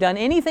because they've done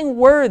anything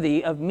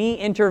worthy of me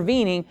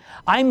intervening.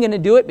 I'm going to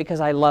do it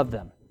because I love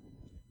them.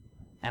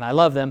 And I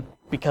love them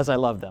because I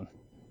love them.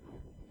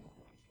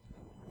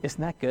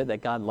 Isn't that good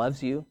that God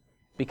loves you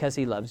because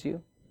he loves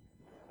you?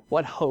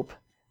 What hope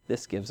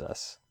this gives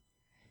us.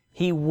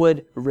 He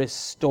would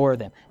restore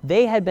them.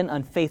 They had been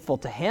unfaithful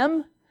to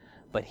him,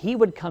 but he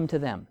would come to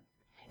them,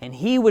 and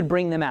he would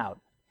bring them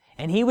out,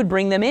 and he would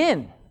bring them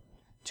in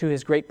to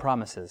his great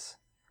promises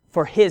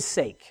for his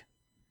sake,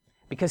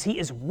 because he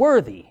is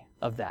worthy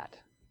of that.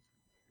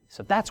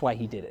 So that's why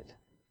he did it.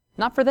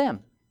 Not for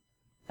them,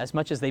 as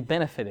much as they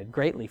benefited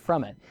greatly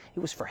from it. It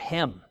was for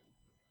him.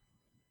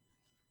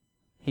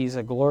 He's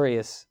a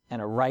glorious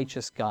and a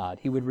righteous God.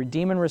 He would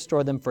redeem and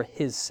restore them for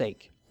his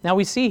sake. Now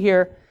we see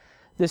here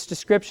this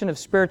description of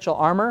spiritual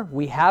armor.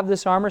 We have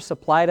this armor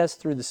supplied us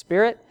through the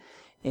Spirit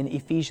in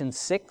Ephesians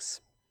 6.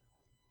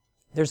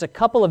 There's a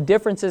couple of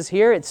differences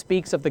here. It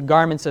speaks of the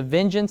garments of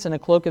vengeance and a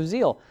cloak of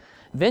zeal.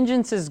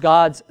 Vengeance is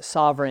God's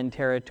sovereign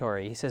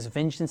territory. He says,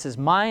 vengeance is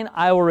mine,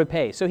 I will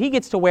repay. So he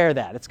gets to wear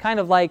that. It's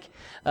kind of like,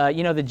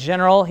 the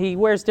general, he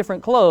wears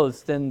different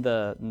clothes than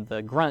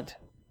the grunt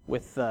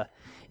with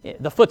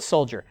the foot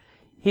soldier.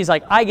 He's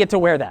like, I get to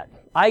wear that.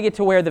 I get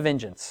to wear the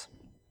vengeance.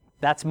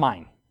 That's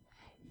mine.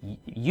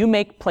 You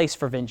make place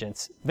for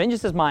vengeance.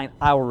 Vengeance is mine,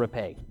 I will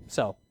repay.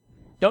 So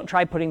don't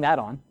try putting that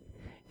on.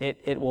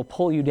 It will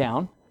pull you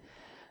down.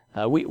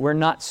 We're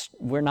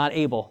not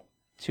able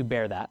to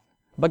bear that,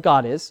 but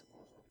God is.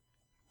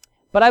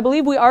 But I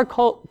believe we are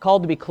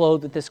called to be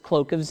clothed with this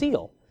cloak of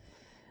zeal,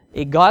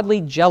 a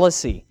godly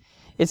jealousy.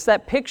 It's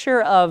that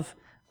picture of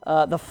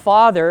the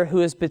father who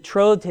has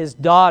betrothed his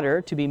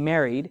daughter to be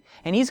married,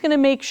 and he's going to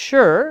make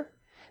sure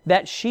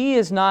that she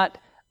is not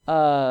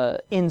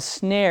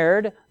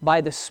ensnared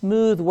by the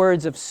smooth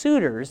words of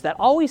suitors that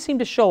always seem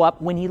to show up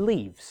when he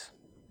leaves.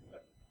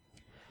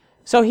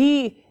 So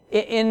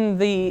in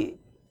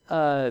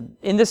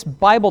this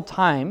Bible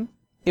time,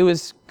 it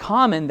was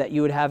common that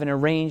you would have an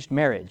arranged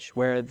marriage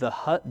where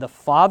the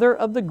father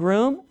of the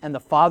groom and the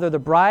father of the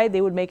bride,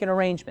 they would make an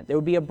arrangement. There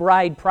would be a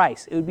bride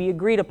price. It would be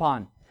agreed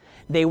upon.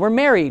 They were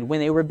married when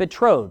they were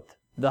betrothed,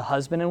 the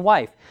husband and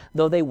wife,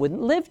 though they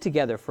wouldn't live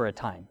together for a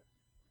time.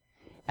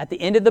 At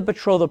the end of the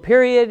betrothal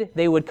period,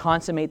 they would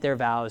consummate their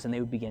vows and they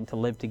would begin to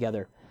live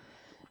together.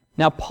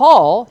 Now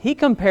Paul, he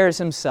compares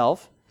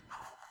himself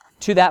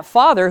to that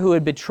father who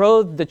had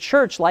betrothed the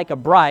church like a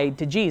bride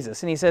to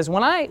Jesus. And he says,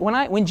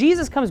 when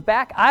Jesus comes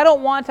back, I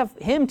don't want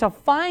him to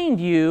find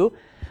you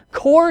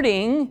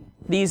courting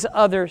these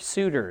other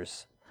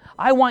suitors.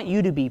 I want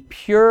you to be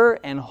pure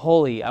and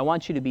holy. I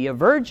want you to be a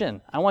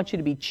virgin. I want you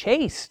to be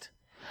chaste.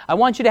 I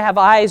want you to have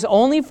eyes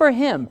only for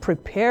him,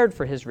 prepared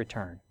for his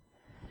return.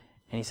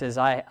 And he says,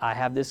 I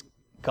have this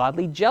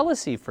godly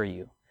jealousy for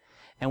you.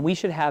 And we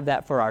should have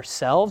that for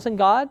ourselves and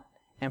God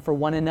and for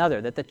one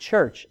another, that the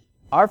church,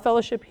 our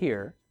fellowship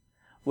here,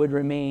 would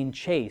remain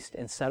chaste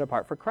and set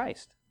apart for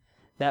Christ.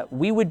 That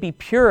we would be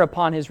pure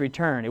upon his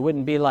return. It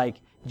wouldn't be like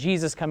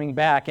Jesus coming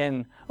back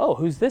and, oh,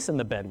 who's this in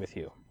the bed with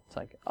you? It's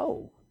like,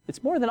 oh,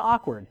 it's more than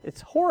awkward. It's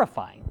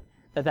horrifying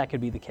that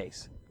could be the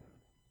case.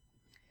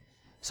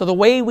 So the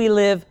way we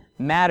live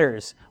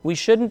matters. We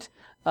shouldn't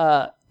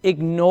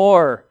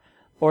ignore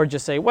or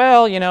just say,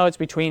 well, it's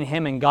between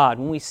him and God.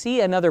 When we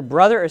see another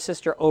brother or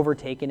sister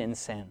overtaken in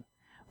sin,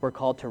 we're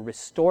called to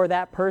restore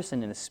that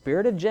person in a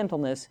spirit of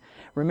gentleness,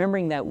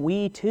 remembering that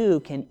we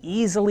too can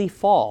easily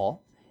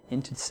fall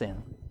into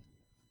sin.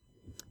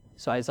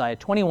 So Isaiah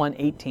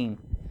 21:18.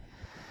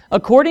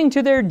 According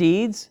to their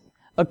deeds,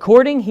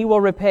 according he will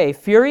repay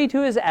fury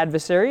to his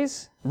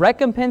adversaries,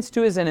 recompense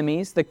to his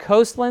enemies, the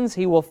coastlands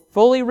he will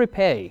fully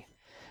repay.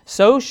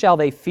 So shall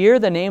they fear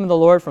the name of the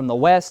Lord from the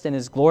west and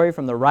his glory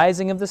from the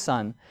rising of the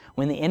sun.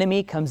 When the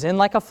enemy comes in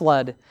like a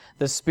flood,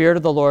 the Spirit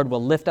of the Lord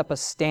will lift up a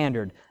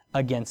standard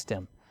against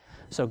him.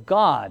 So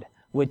God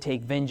would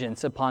take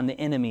vengeance upon the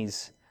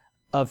enemies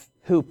of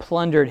who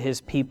plundered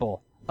his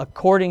people.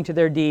 According to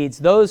their deeds,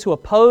 those who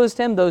opposed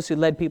him, those who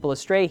led people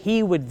astray,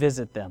 he would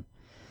visit them,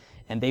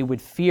 and they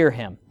would fear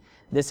him.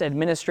 This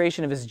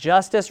administration of his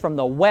justice from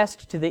the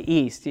west to the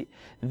east,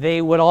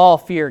 they would all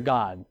fear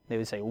God. They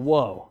would say,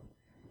 whoa,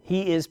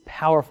 he is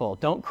powerful.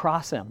 Don't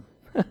cross him.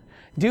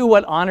 Do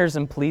what honors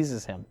and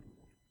pleases him.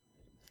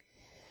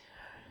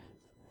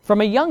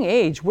 From a young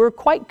age, we're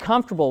quite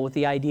comfortable with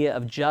the idea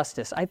of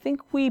justice. I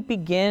think we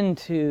begin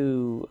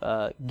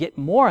to get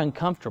more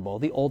uncomfortable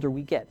the older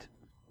we get.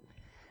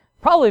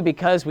 Probably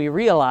because we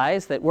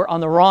realize that we're on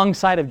the wrong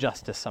side of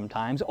justice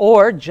sometimes,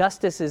 or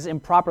justice is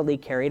improperly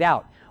carried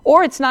out.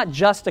 or it's not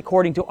just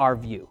according to our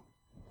view.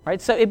 Right?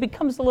 So it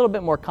becomes a little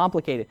bit more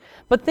complicated.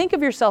 But think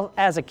of yourself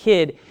as a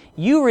kid.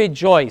 You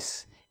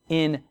rejoice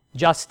in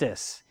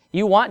justice.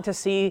 You want to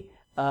see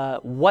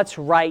what's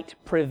right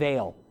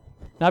prevail.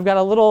 Now I've got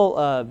a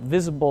little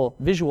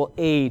visual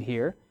aid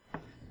here.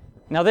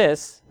 Now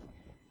this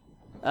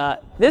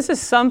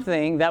is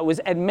something that was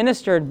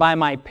administered by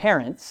my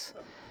parents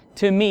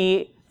to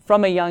me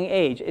from a young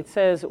age. It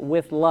says,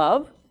 "With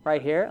love,"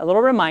 right here, a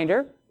little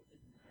reminder.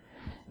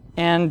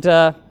 And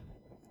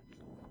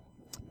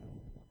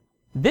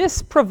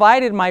this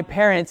provided my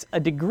parents a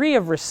degree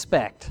of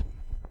respect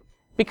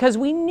because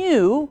we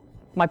knew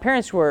my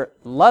parents were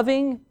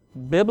loving,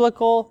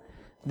 biblical,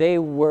 they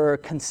were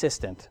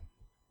consistent.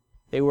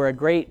 They were a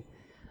great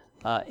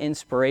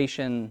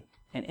inspiration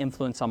and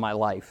influence on my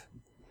life.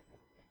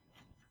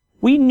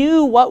 We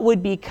knew what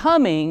would be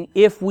coming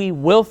if we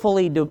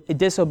willfully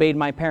disobeyed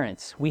my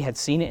parents. We had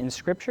seen it in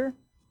Scripture,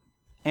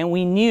 and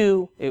we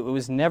knew it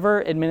was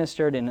never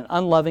administered in an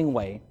unloving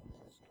way.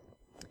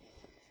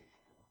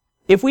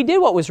 If we did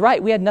what was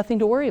right, we had nothing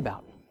to worry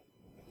about.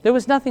 There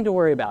was nothing to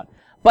worry about.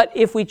 But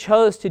if we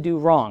chose to do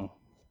wrong,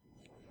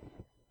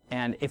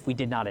 and if we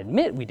did not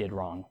admit we did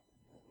wrong,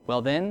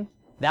 well then,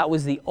 that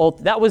was the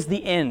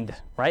end,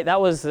 right?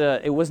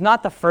 It was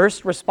not the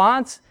first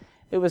response.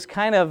 It was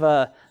kind of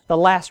the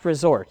last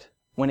resort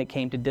when it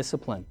came to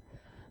discipline.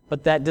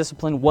 But that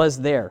discipline was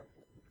there.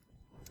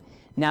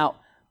 Now,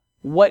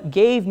 what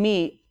gave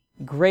me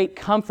great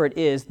comfort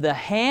is the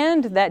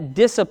hand that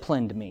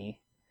disciplined me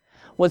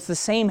was the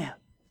same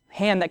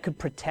hand that could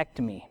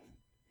protect me.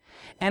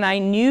 And I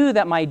knew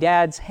that my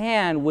dad's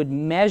hand would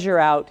measure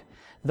out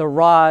the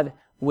rod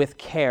with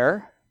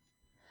care.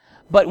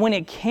 But when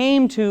it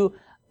came to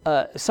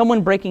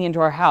someone breaking into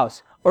our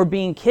house or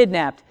being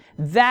kidnapped,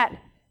 that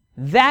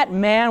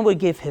man would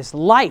give his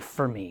life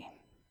for me.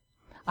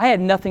 I had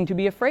nothing to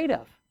be afraid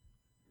of.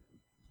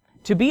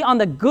 To be on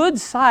the good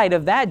side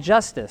of that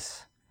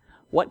justice,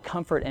 what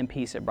comfort and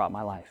peace it brought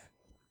my life.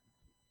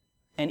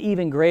 And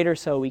even greater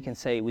so we can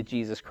say with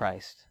Jesus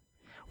Christ.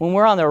 When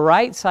we're on the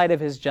right side of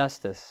His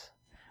justice,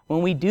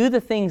 when we do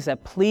the things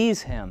that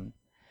please Him,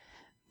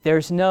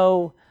 there's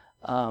no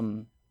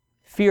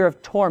fear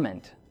of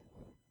torment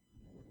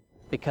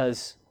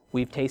because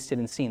we've tasted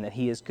and seen that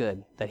He is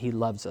good, that He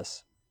loves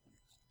us.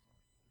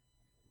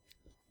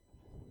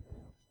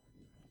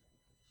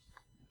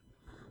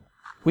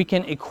 We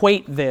can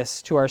equate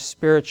this to our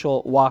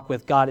spiritual walk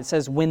with God. It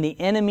says, when the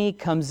enemy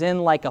comes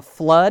in like a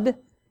flood,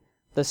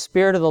 the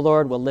Spirit of the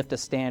Lord will lift a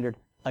standard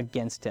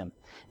against him.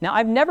 Now,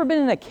 I've never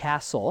been in a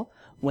castle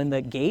when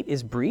the gate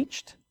is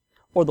breached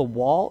or the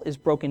wall is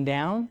broken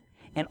down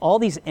and all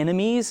these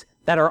enemies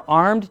that are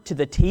armed to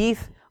the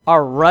teeth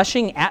are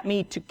rushing at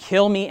me to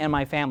kill me and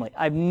my family.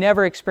 I've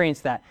never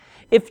experienced that.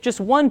 If just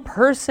one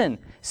person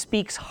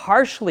speaks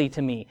harshly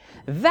to me,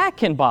 that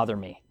can bother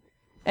me.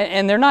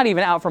 And they're not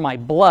even out for my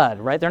blood,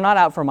 right? They're not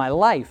out for my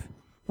life.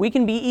 We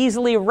can be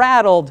easily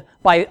rattled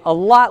by a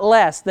lot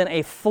less than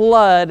a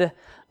flood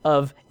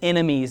of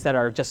enemies that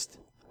are just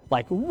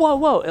like, whoa,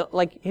 whoa.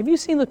 Like, have you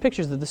seen the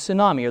pictures of the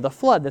tsunami or the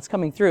flood that's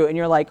coming through? And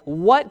you're like,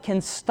 what can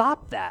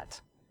stop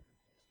that?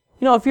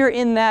 You know, if you're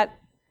in that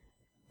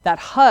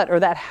hut or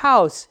that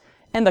house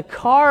and the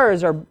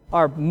cars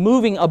are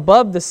moving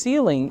above the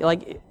ceiling,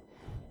 like,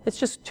 it's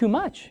just too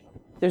much.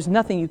 There's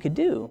nothing you could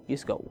do. You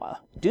just go, wow,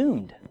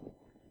 doomed.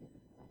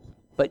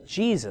 But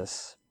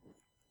Jesus,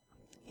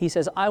 He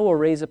says, I will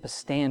raise up a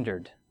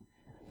standard.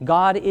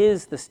 God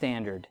is the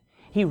standard.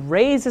 He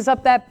raises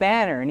up that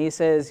banner and He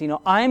says,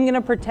 I'm going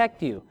to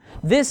protect you.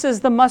 This is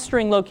the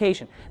mustering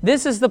location.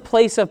 This is the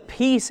place of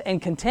peace and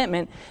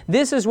contentment.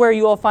 This is where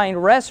you will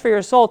find rest for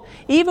your soul.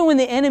 Even when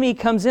the enemy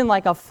comes in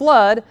like a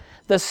flood,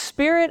 the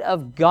Spirit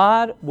of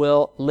God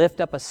will lift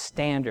up a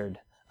standard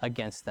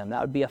against them.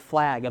 That would be a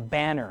flag, a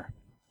banner.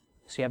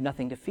 So you have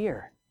nothing to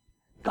fear.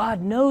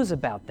 God knows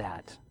about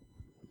that.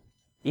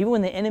 Even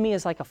when the enemy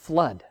is like a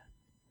flood.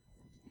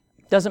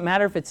 It doesn't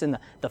matter if it's in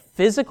the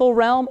physical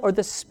realm or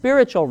the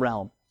spiritual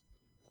realm.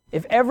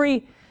 If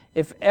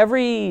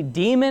every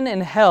demon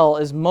in hell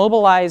is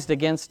mobilized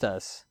against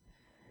us,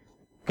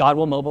 God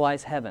will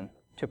mobilize heaven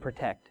to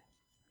protect.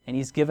 And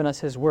He's given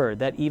us His word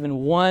that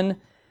even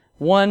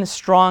one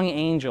strong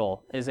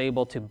angel is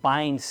able to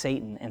bind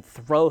Satan and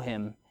throw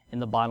him in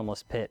the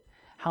bottomless pit.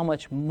 How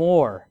much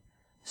more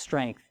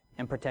strength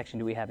and protection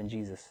do we have in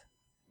Jesus,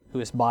 who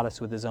has bought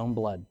us with His own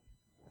blood?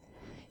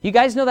 You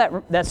guys know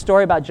that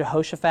story about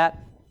Jehoshaphat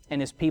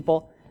and his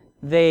people?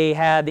 They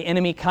had the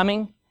enemy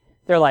coming.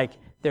 They're like,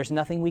 there's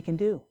nothing we can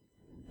do.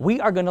 We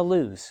are going to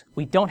lose.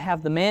 We don't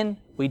have the men.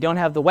 We don't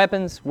have the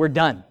weapons. We're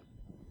done.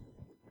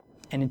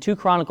 And in 2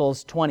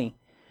 Chronicles 20,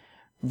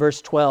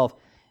 verse 12,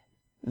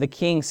 the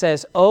king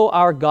says, O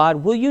our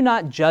God, will you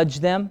not judge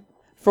them?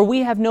 For we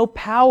have no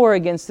power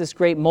against this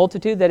great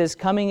multitude that is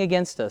coming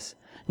against us,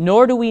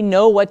 nor do we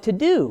know what to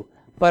do,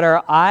 but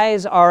our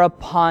eyes are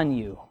upon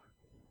you.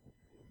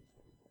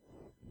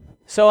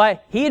 So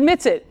he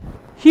admits it.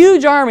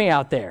 Huge army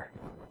out there.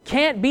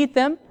 Can't beat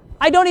them.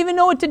 I don't even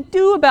know what to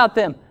do about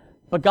them.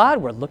 But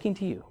God, we're looking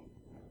to you.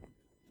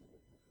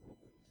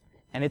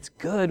 And it's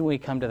good when we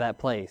come to that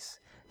place.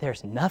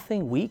 There's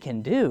nothing we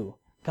can do.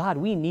 God,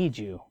 we need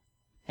you.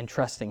 And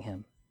trusting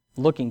Him,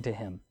 looking to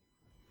Him.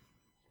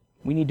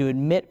 We need to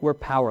admit we're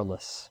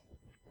powerless.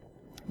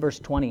 Verse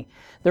 20,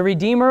 the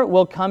Redeemer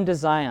will come to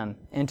Zion,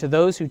 and to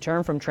those who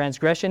turn from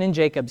transgression in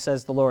Jacob,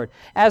 says the Lord.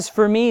 As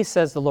for me,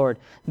 says the Lord,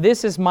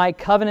 this is my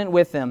covenant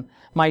with them.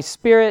 My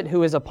Spirit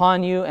who is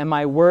upon you, and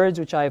my words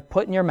which I have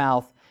put in your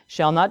mouth,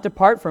 shall not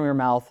depart from your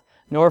mouth,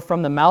 nor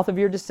from the mouth of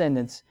your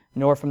descendants,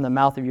 nor from the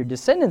mouth of your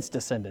descendants'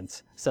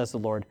 descendants, says the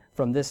Lord,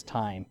 from this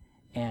time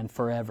and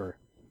forever.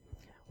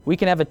 We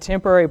can have a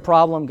temporary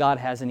problem. God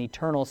has an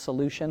eternal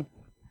solution.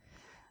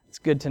 It's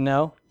good to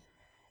know.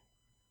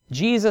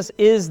 Jesus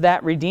is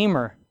that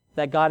Redeemer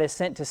that God has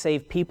sent to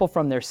save people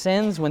from their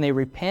sins when they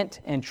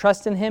repent and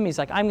trust in Him. He's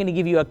like, I'm going to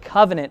give you a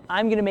covenant.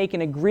 I'm going to make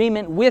an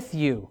agreement with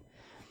you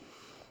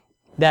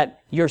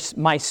that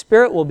my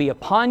Spirit will be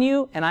upon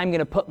you, and I'm going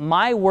to put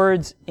my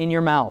words in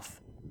your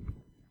mouth.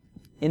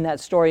 In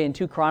that story in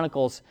 2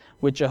 Chronicles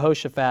with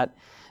Jehoshaphat,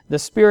 the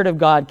Spirit of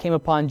God came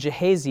upon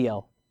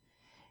Jehaziel,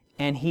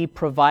 and he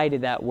provided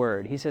that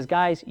word. He says,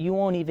 guys, you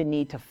won't even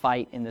need to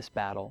fight in this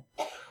battle.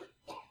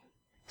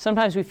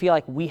 Sometimes we feel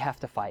like we have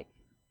to fight.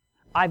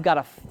 I've got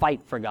to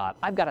fight for God.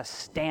 I've got to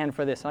stand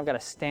for this, and I've got to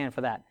stand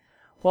for that.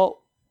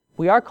 Well,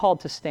 we are called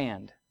to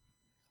stand.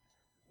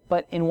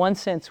 But in one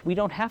sense, we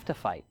don't have to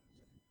fight,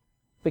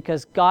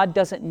 because God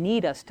doesn't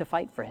need us to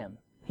fight for Him.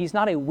 He's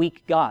not a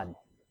weak God.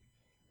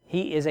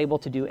 He is able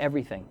to do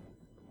everything.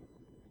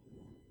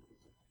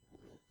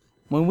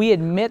 When we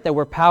admit that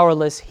we're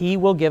powerless, He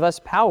will give us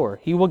power.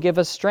 He will give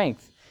us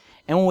strength.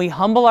 And when we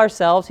humble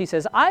ourselves, He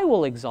says, I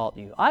will exalt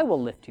you. I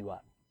will lift you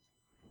up.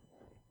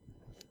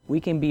 We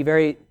can be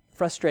very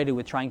frustrated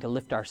with trying to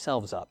lift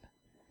ourselves up.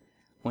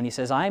 When He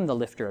says, I'm the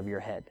lifter of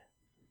your head.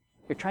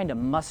 You're trying to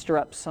muster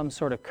up some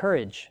sort of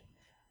courage.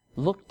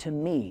 Look to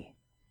me.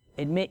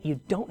 Admit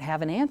you don't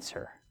have an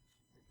answer.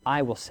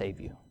 I will save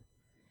you.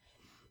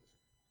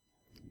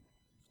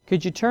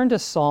 Could you turn to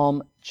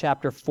Psalm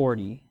chapter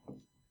 40,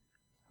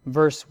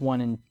 verse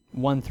 1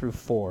 through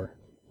 4?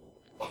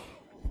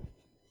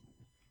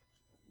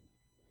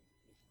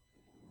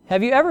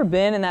 Have you ever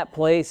been in that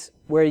place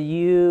where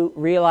you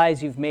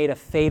realize you've made a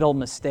fatal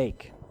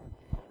mistake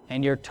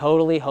and you're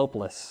totally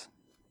hopeless?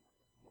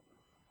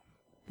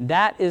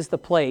 That is the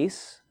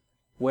place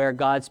where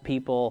God's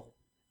people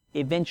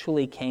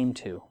eventually came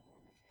to.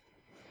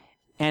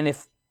 And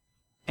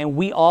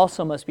we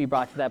also must be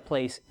brought to that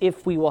place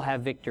if we will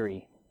have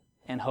victory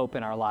and hope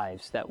in our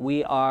lives, that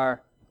we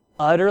are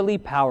utterly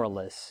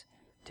powerless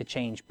to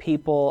change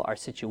people, our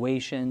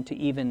situation, to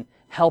even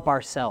help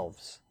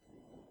ourselves.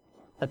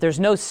 That there's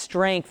no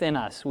strength in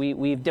us.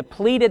 We've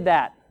depleted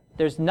that.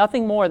 There's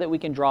nothing more that we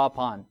can draw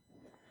upon.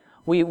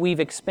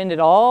 We've expended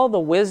all the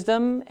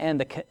wisdom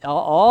and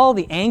all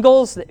the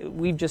angles.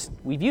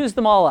 We've used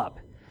them all up.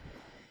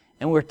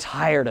 And we're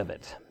tired of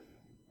it.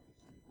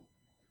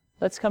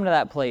 Let's come to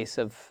that place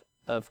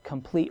of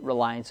complete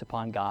reliance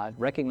upon God,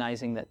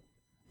 recognizing that,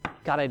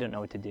 God, I don't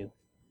know what to do.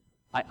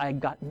 I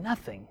got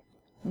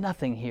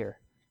nothing here,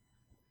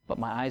 but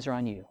my eyes are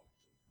on you.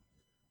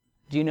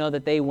 Do you know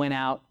that they went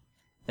out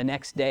the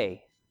next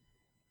day,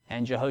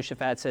 and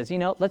Jehoshaphat says,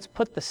 let's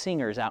put the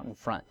singers out in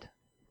front.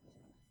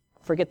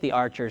 Forget the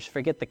archers,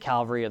 forget the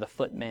cavalry or the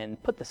footmen,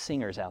 put the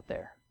singers out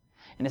there.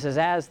 And it says,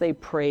 as they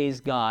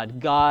praised God,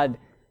 God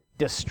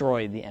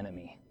destroyed the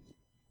enemy.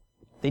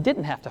 They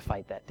didn't have to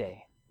fight that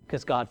day,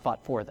 because God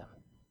fought for them.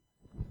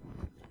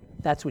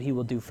 That's what He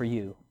will do for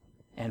you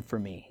and for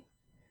me.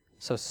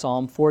 So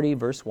Psalm 40,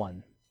 verse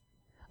 1.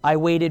 I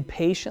waited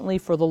patiently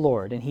for the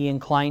Lord, and He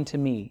inclined to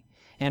me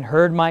and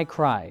heard my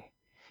cry.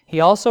 He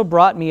also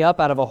brought me up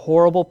out of a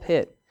horrible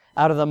pit,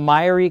 out of the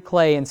miry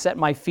clay, and set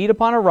my feet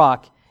upon a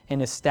rock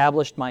and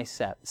established my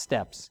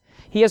steps.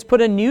 He has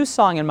put a new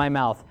song in my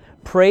mouth,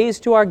 praise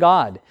to our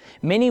God.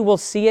 Many will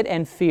see it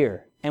and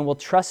fear, and will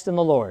trust in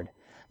the Lord.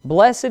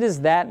 Blessed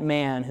is that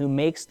man who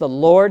makes the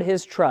Lord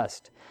his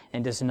trust,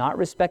 and does not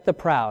respect the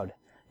proud,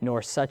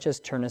 nor such as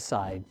turn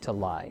aside to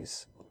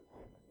lies.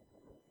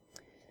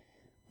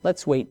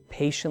 Let's wait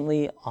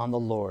patiently on the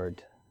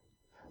Lord.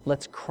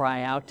 Let's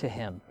cry out to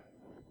Him.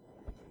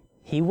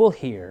 He will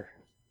hear.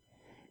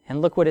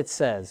 And look what it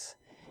says.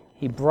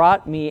 He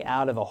brought me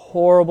out of a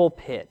horrible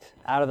pit,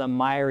 out of the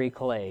miry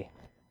clay,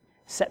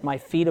 set my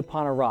feet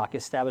upon a rock,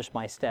 established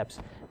my steps.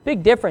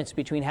 Big difference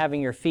between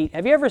having your feet.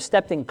 Have you ever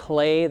stepped in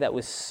clay that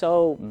was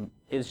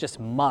it was just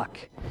muck,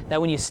 that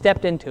when you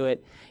stepped into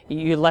it,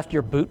 you left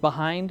your boot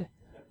behind?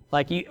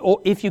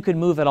 If you could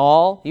move at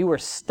all, you were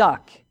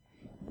stuck.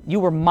 You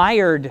were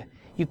mired.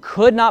 You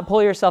could not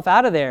pull yourself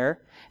out of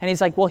there. And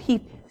He's like, well,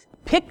 He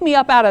picked me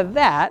up out of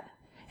that,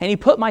 and He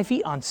put my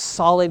feet on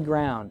solid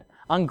ground,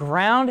 on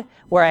ground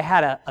where I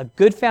had a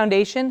good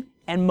foundation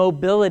and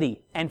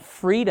mobility and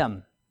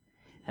freedom.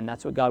 And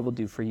that's what God will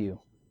do for you.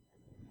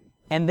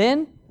 And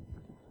then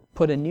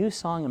put a new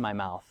song in my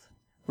mouth,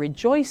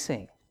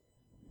 rejoicing.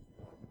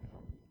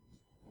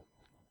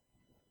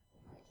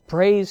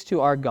 Praise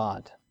to our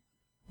God.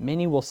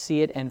 Many will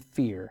see it and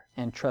fear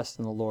and trust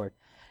in the Lord.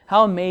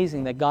 How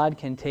amazing that God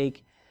can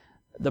take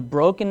the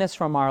brokenness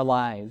from our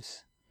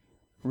lives,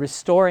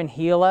 restore and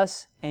heal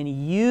us, and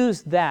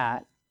use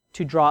that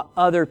to draw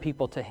other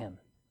people to Him.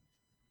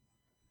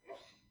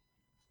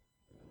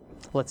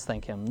 Let's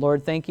thank Him.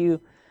 Lord, thank you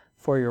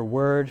for your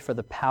word, for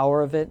the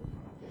power of it,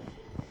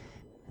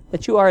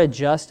 that you are a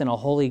just and a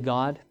holy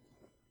God.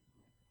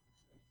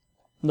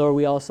 Lord,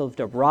 we also lift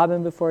up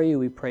Robin before you.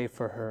 We pray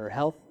for her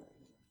health.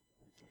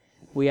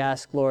 We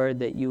ask, Lord,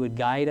 that you would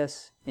guide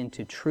us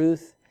into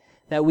truth,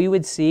 that we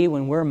would see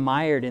when we're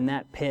mired in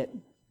that pit,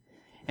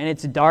 and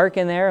it's dark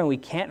in there and we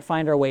can't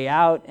find our way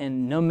out,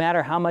 and no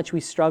matter how much we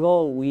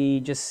struggle,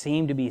 we just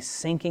seem to be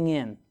sinking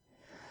in.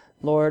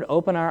 Lord,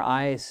 open our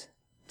eyes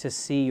to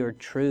see your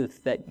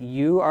truth, that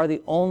you are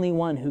the only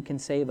one who can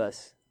save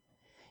us.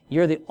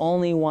 You're the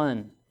only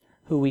one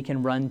who we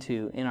can run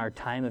to in our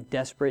time of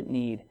desperate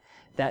need,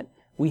 that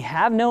we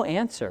have no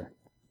answer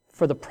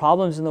for the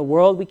problems in the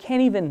world. We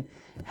can't even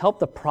help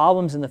the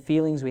problems and the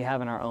feelings we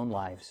have in our own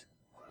lives.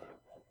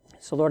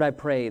 So Lord, I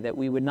pray that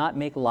we would not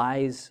make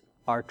lies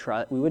our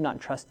trust. We would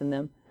not trust in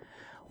them.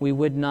 We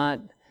would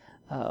not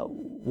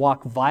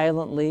walk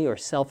violently or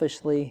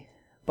selfishly,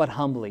 but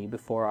humbly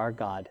before our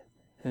God,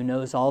 who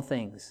knows all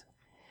things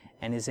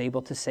and is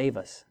able to save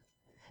us.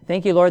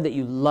 Thank you, Lord, that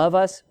you love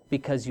us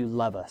because you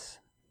love us.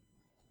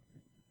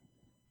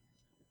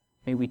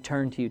 May we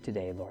turn to you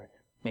today, Lord.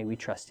 May we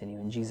trust in you.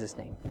 In Jesus'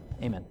 name,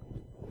 amen.